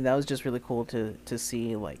 So I mean, that was just really cool to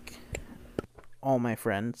see like all my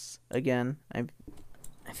friends again. I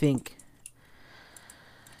think.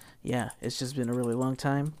 Yeah, it's just been a really long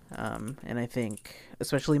time. And I think,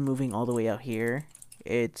 especially moving all the way out here,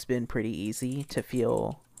 it's been pretty easy to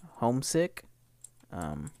feel homesick.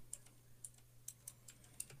 So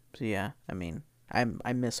yeah, I mean,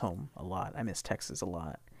 I miss home a lot. I miss Texas a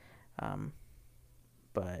lot.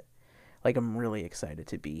 But like, I'm really excited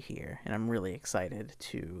to be here, and I'm really excited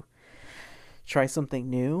to try something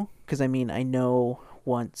new. Because I mean, I know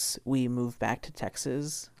once we move back to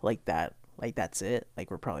Texas, like that's it. Like,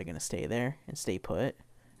 we're probably gonna stay there and stay put.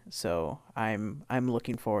 So I'm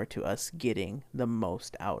looking forward to us getting the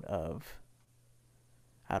most out of,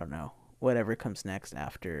 I don't know, whatever comes next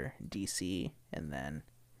after DC and then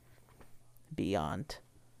beyond.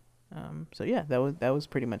 So yeah, that was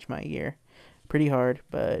pretty much my year. Pretty hard,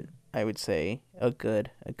 but I would say a good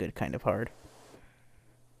kind of hard.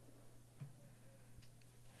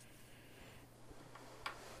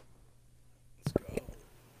 Let's go.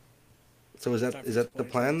 So is that the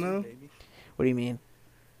plan though? What do you mean?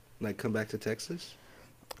 Like, come back to Texas?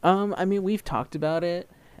 I mean, we've talked about it.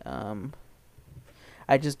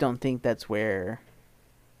 I just don't think that's where.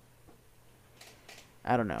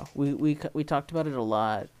 I don't know. We talked about it a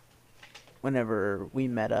lot whenever we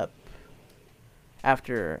met up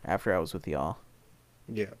after I was with y'all.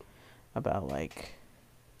 Yeah. About like,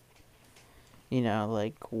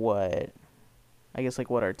 like what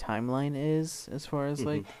our timeline is as far as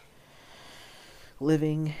like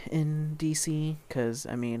living in DC, because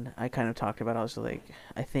I mean, I kind of talked about it. I was like,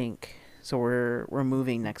 I think so we're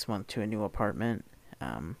moving next month to a new apartment,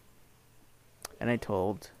 and I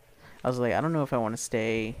was like, I don't know if I want to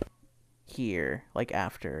stay here like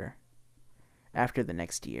after the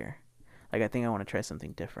next year. Like, I think I want to try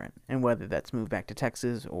something different, and whether that's move back to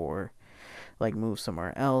Texas or like move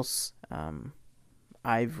somewhere else.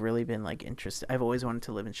 I've really been like interested. I've always wanted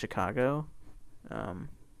to live in Chicago.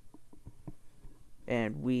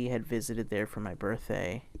 And we had visited there for my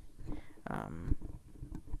birthday.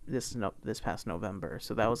 this past November,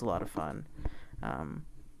 so that was a lot of fun.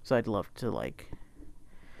 So I'd love to like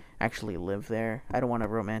actually live there. I don't want to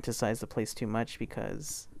romanticize the place too much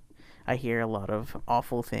because I hear a lot of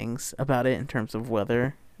awful things about it in terms of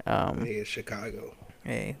weather. Hey, it's Chicago.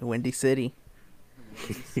 Hey, the Windy City,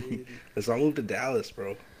 Let's all move to Dallas,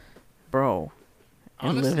 bro. bro,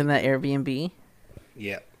 and live Honestly, in that Airbnb.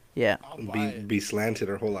 Yeah. Yeah, I'll buy it. Be slanted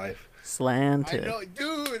our whole life. I slanted. know,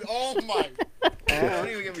 dude. Oh my! Don't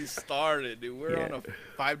even get me started, dude. We're Yeah. on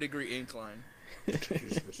a 5-degree incline.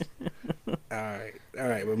 Jesus. All right.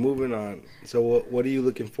 But moving on. So, what are you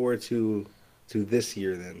looking forward to this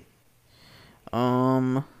year then?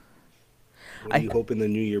 Um, What are you hoping the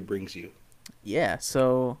new year brings you? yeah.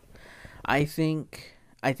 So, I think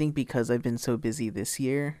because I've been so busy this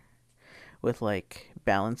year with like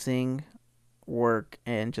balancing work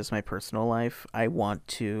and just my personal life, I want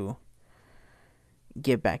to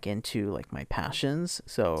get back into like my passions.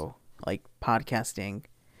 So, like podcasting,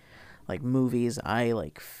 like movies. I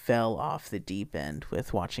like fell off the deep end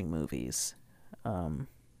with watching movies.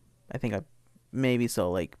 I think I maybe saw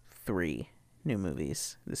like 3 new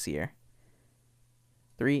movies this year.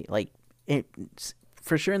 3, like it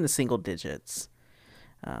for sure in the single digits,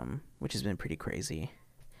 which has been pretty crazy.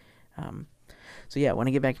 So yeah, I want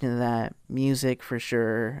to get back into that. Music for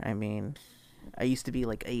sure. I mean, I used to be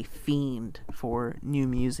like a fiend for new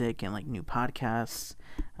music and like new podcasts.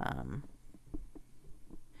 And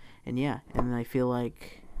yeah, and I feel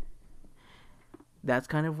like that's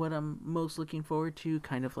kind of what I'm most looking forward to,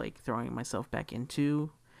 kind of like throwing myself back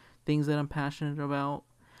into things that I'm passionate about.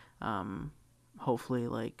 Hopefully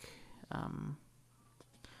like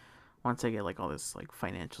once I get like all this like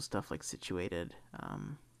financial stuff like situated,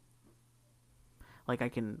 like I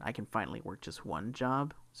can finally work just one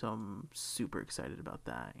job. So I'm super excited about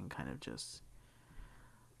that and kind of just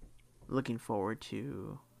looking forward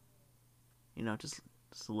to, you know, just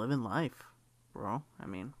living life, bro. I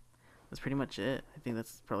mean, that's pretty much it. I think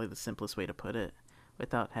that's probably the simplest way to put it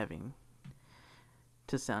without having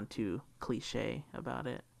to sound too cliche about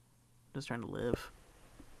it. Just trying to live.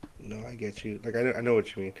 No, I get you. Like I know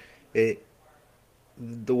what you mean.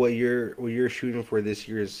 What you're shooting for this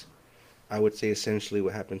year is, I would say, essentially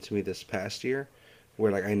what happened to me this past year,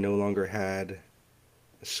 where like I no longer had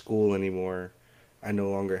school anymore. I no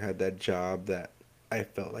longer had that job that I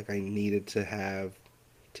felt like I needed to have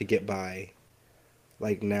to get by.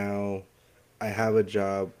 Like now, I have a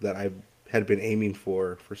job that I had been aiming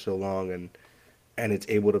for so long, and it's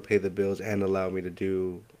able to pay the bills and allow me to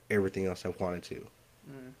do everything else I wanted to.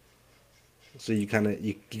 So you kind of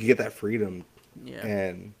you get that freedom, Yeah.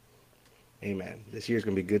 and hey man, this year's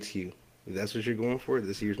gonna be good to you. If that's what you're going for,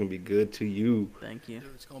 this year's gonna be good to you. Thank you.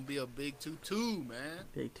 Dude, it's gonna be a big 2-2, man.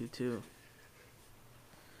 Big 2-2.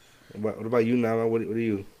 What about you, Nama? What are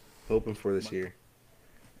you hoping for this year?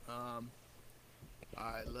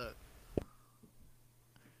 Alright, look.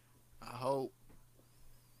 I hope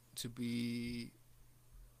to be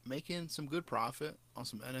making some good profit on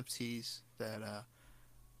some NFTs that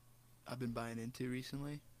I've been buying into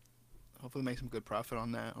recently. Hopefully make some good profit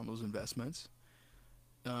on that, on those investments.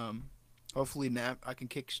 Hopefully I can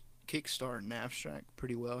kickstart Napstrack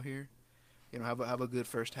pretty well here. You know, have a good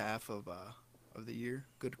first half of the year,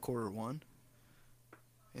 good quarter 1.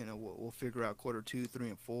 You know, we'll figure out quarter 2, 3,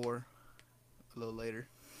 and 4 a little later.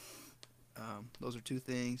 Those are 2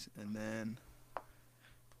 things, and then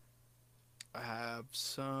I have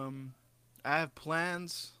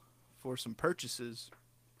plans for some purchases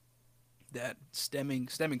that stemming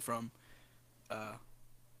from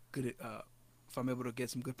good. If I'm able to get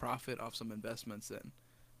some good profit off some investments, then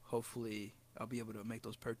hopefully I'll be able to make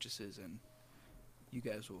those purchases, and you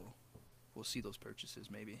guys will see those purchases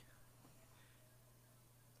maybe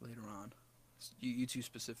later on. You two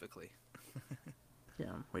specifically.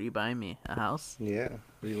 Yeah. What are you buying me? A house? Yeah.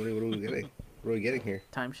 What are we getting? What are we getting here?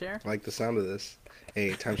 Timeshare? I like the sound of this.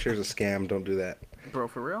 Hey, timeshare's a scam. Don't do that. Bro,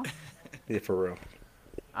 for real? Yeah, for real.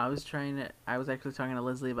 I was actually talking to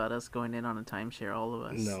Leslie about us going in on a timeshare, all of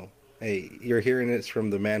us. No. Hey, you're hearing this from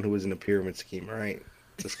the man who was in a pyramid scheme, all right?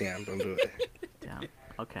 It's a scam. Don't do it. Damn.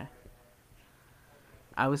 Okay.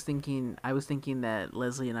 I was thinking that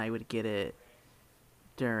Leslie and I would get it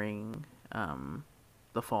during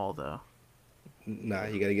the fall though. Nah,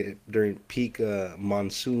 you gotta get it during peak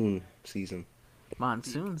monsoon season.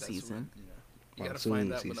 Monsoon That's season. when, you gotta Monsoon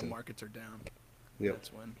find that when the season. markets are down. Yep.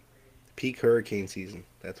 That's when. Peak hurricane season.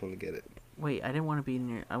 That's when to get it. Wait, I didn't want to be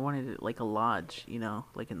near. I wanted it like a lodge, you know,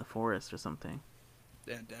 like in the forest or something.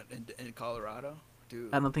 And in Colorado,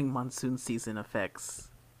 dude. I don't think monsoon season affects.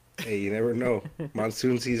 Hey, you never know.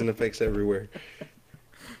 Monsoon season affects everywhere.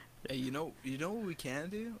 Hey, you know what we can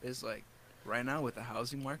do is like right now with the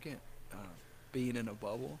housing market being in a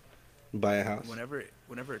bubble. Buy a house. Whenever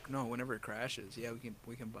it crashes, yeah,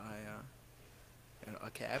 we can buy a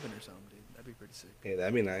cabin or something, dude. That'd be pretty sick. Hey,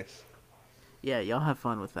 that'd be nice. Yeah, y'all have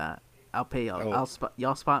fun with that. I'll pay y'all. Oh,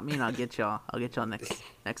 Y'all spot me and I'll get y'all. I'll get y'all next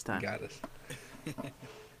you time. got us. Dude,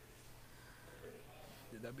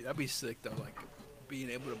 that'd be sick though. Like being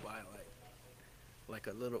able to buy like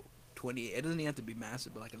a little 20. It doesn't even have to be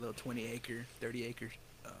massive, but like a little 20-acre, 30-acre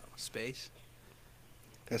space.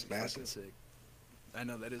 That's Fucking massive. sick. I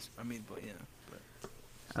know that is. I mean, but yeah. But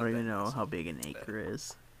I don't even know how big an acre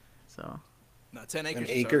is. So no, 10 acres. An is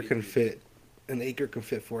acre already can pretty- fit. An acre can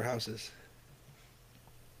fit 4 houses.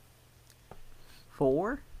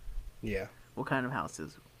 4? Yeah, What kind of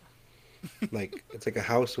houses? like it's like a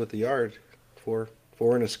house with a yard. Four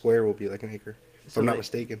in a square will be like an acre. If I'm not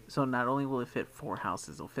mistaken. So not only will it fit 4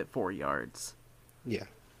 houses, it'll fit 4 yards. Yeah.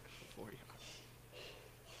 40.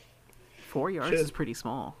 4 yards Should. is pretty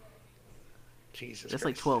small. Jesus. That's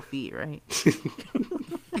like Christ. 12 feet, right?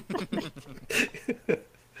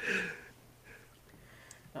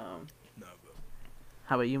 No, but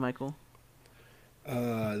How about you, Michael?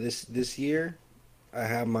 This year, I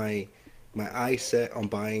have my eye set on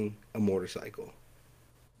buying a motorcycle.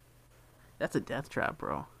 That's a death trap,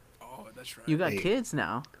 bro. oh, that's right. You got Hey. kids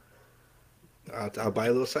now. I'll buy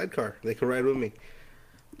a little sidecar. They can ride with me.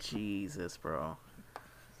 Jesus, bro.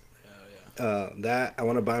 Yeah. That I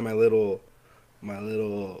want to buy my little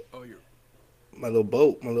Oh, you're.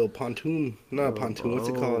 boat, my little pontoon. Not a Little pontoon. What's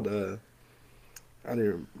it boat. called? I don't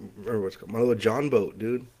even remember what's called. My little John boat,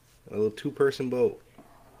 dude. A little 2-person boat.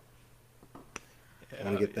 I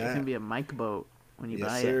want to get It's that. gonna be a Mike boat when you Yes,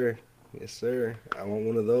 buy it. sir. Yes, sir. I want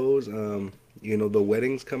one of those. You know, the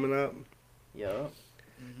wedding's coming up. Yup.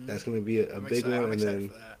 Mhm. That's gonna be a I'm big excited, one, I'm and excited then,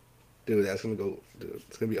 for that. dude, that's gonna go. Dude,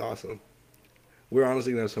 it's gonna be awesome. We're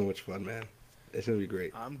honestly gonna have so much fun, man. It's gonna be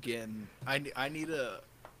great. I'm getting. I need a.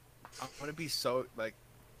 I'm gonna be so like.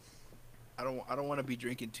 I don't want to be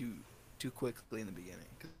drinking too quickly in the beginning.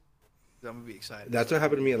 'Cause I'm gonna be excited. That's what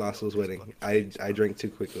happened to me at Laszlo's Just wedding. fucking I drinks, I bro. drank too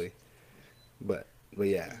quickly, but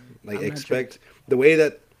yeah, like I'm not expect the way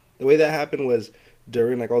that happened was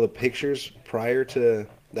during like all the pictures prior to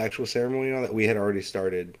the actual ceremony and all that, we had already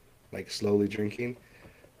started like slowly drinking.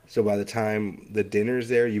 So by the time the dinner's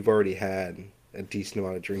there, you've already had a decent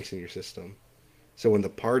amount of drinks in your system. So when the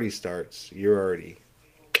party starts, you're already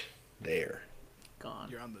there. Gone.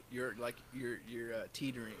 You're on the. You're like you're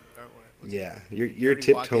teetering. Or what? Yeah, you're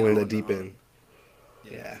already walking tiptoeing the on deep the- end.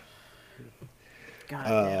 Yeah. God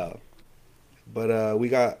damn. But we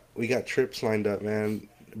got trips lined up, man.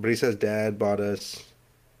 Brisa's dad bought us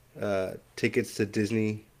tickets to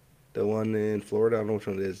Disney, the one in Florida. I don't know which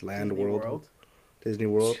one it is. Land Disney World. Disney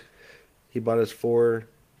World. He bought us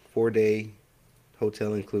 4-day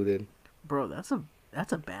hotel included. Bro, that's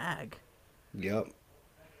a bag. Yep.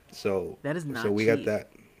 So That is not so we got cheap.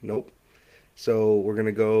 that. Nope. So we're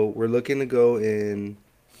looking to go in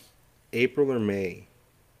April or May.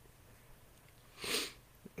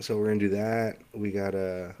 So we're gonna do that. We got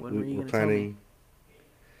When were you we're gonna tell me?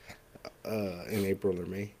 planning in April or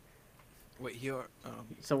May. Wait,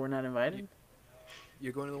 So we're not invited?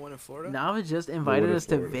 you're going to the one in Florida? Nava just invited in us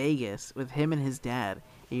to Florida. Vegas with him and his dad.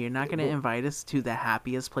 And you're not gonna Well- invite us to the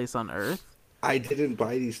happiest place on earth? I didn't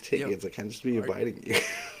buy these tickets. I can't just be Are- inviting you.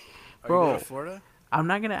 Are Bro. you going to Florida? I'm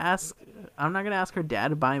not gonna ask her dad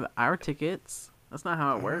to buy our tickets. That's not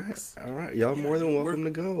how it works. All right, y'all Yeah, more than we're- welcome to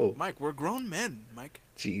go. Mike, we're grown men. Mike,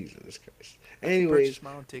 Jesus Christ. Anyways, purchase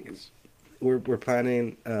my own tickets. we're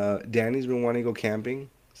planning. Danny's been wanting to go camping,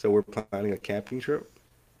 so we're planning a camping trip.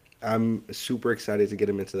 I'm super excited to get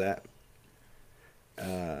him into that.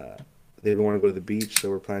 They want to go to the beach, so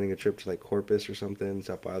we're planning a trip to like Corpus or something,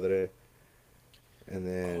 Sao Padre. And Oh,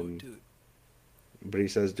 then dude.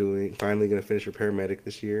 Brisa's finally gonna finish her paramedic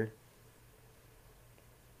this year.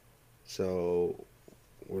 So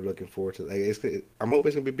we're looking forward to I'm hoping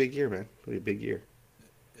it's gonna be a big year, man. It'll be a big year.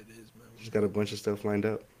 It is, man. Just got a bunch of stuff lined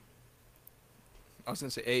up. I was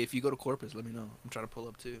gonna say, hey, if you go to Corpus, let me know. I'm trying to pull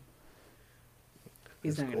up too.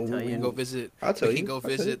 He's not Let's gonna go. tell We you. can go visit. I'll tell we you. can go I'll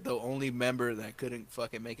tell you. visit the only member that couldn't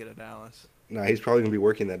fucking make it to Dallas. Nah, he's probably gonna be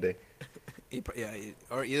working that day.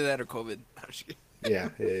 Or either that or COVID. I'm just kidding.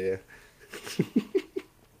 Yeah.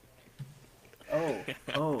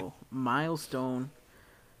 Oh, milestone.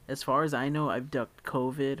 As far as I know, I've ducked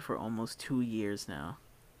COVID for almost 2 years now.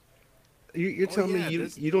 You're Oh, telling yeah, me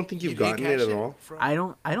this- you don't think you've didn't gotten it catch at all? from- I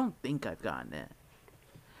don't think I've gotten it.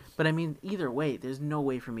 But I mean, either way, there's no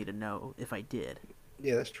way for me to know if I did.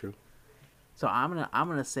 Yeah, that's true. So I'm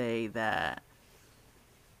gonna say that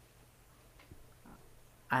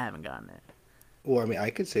I haven't gotten it. Well, I mean, I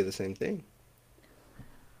could say the same thing.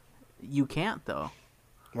 You can't though,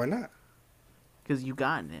 Why not? because you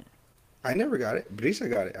gotten it, I never got it. Brisa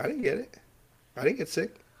got it. I didn't get it. I didn't get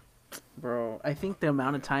sick. bro. I think the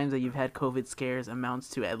amount of times that you've had COVID scares amounts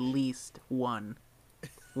to at least one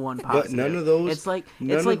positive. But none of those. It's like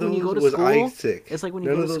none it's like of when you go those to was I school. sick. It's like when you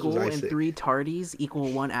None go of to those was school I and sick. 3 tardies equal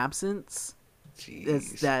 1 absence. Jeez.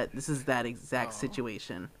 This is that exact Oh.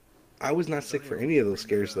 situation. I was not sick for any of those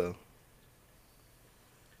scares though.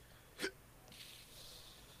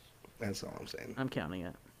 That's all I'm saying. I'm counting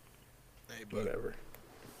it. Hey, but Whatever.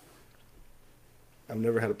 I've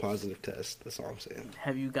never had a positive test. That's all I'm saying.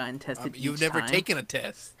 Have you gotten tested? you've each never time? taken a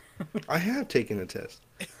test. I have taken a test.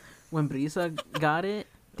 When Brisa got it,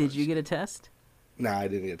 did you get a test? Nah, I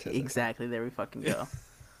didn't get a test. Exactly. There we fucking go.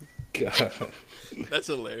 God. That's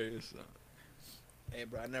hilarious. Hey,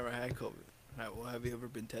 bro, I never had COVID. Right, well, have you ever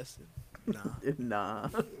been tested? Nah. Nah.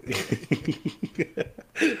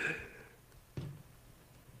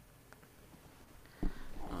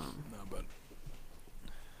 No, but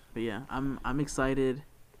But yeah, I'm excited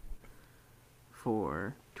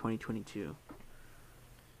for 2022,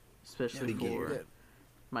 especially big year. for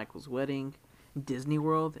Michael's wedding, Disney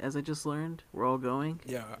World. As I just learned, we're all going.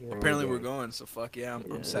 Yeah, We're all apparently we're going. going. So fuck yeah, Yeah, I'm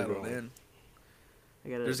we're settled going. in. I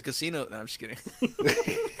gotta There's a casino. No, I'm just kidding.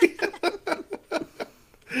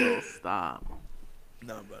 well, stop.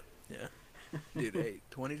 No, but yeah, dude. Hey,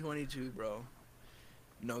 2022, bro.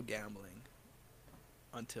 No gambling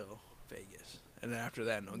until Vegas, and then after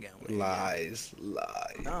that, no gambling. Lies.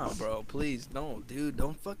 No, bro. Please, no, dude.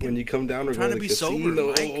 Don't fucking. When you come down, we're trying going to to be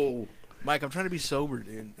sober, casino. Mike, I'm trying to be sober,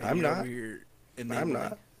 dude. and I'm you're not. over here I'm enabling.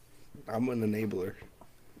 not. I'm an enabler.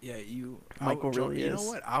 Yeah, you. Michael I'll dri- really You know is.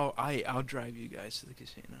 what? I'll drive you guys to the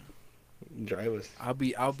casino. Drive us. I'll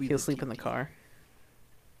be. He'll sleep in the car.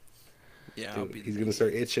 Yeah, I'll Dude, be. he's gonna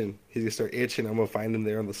start itching. He's gonna start itching. I'm gonna find him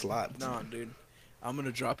there on the slots. No, dude. I'm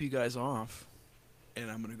gonna drop you guys off, and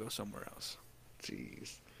I'm gonna go somewhere else.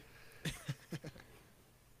 Jeez.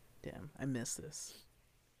 Damn, I miss this.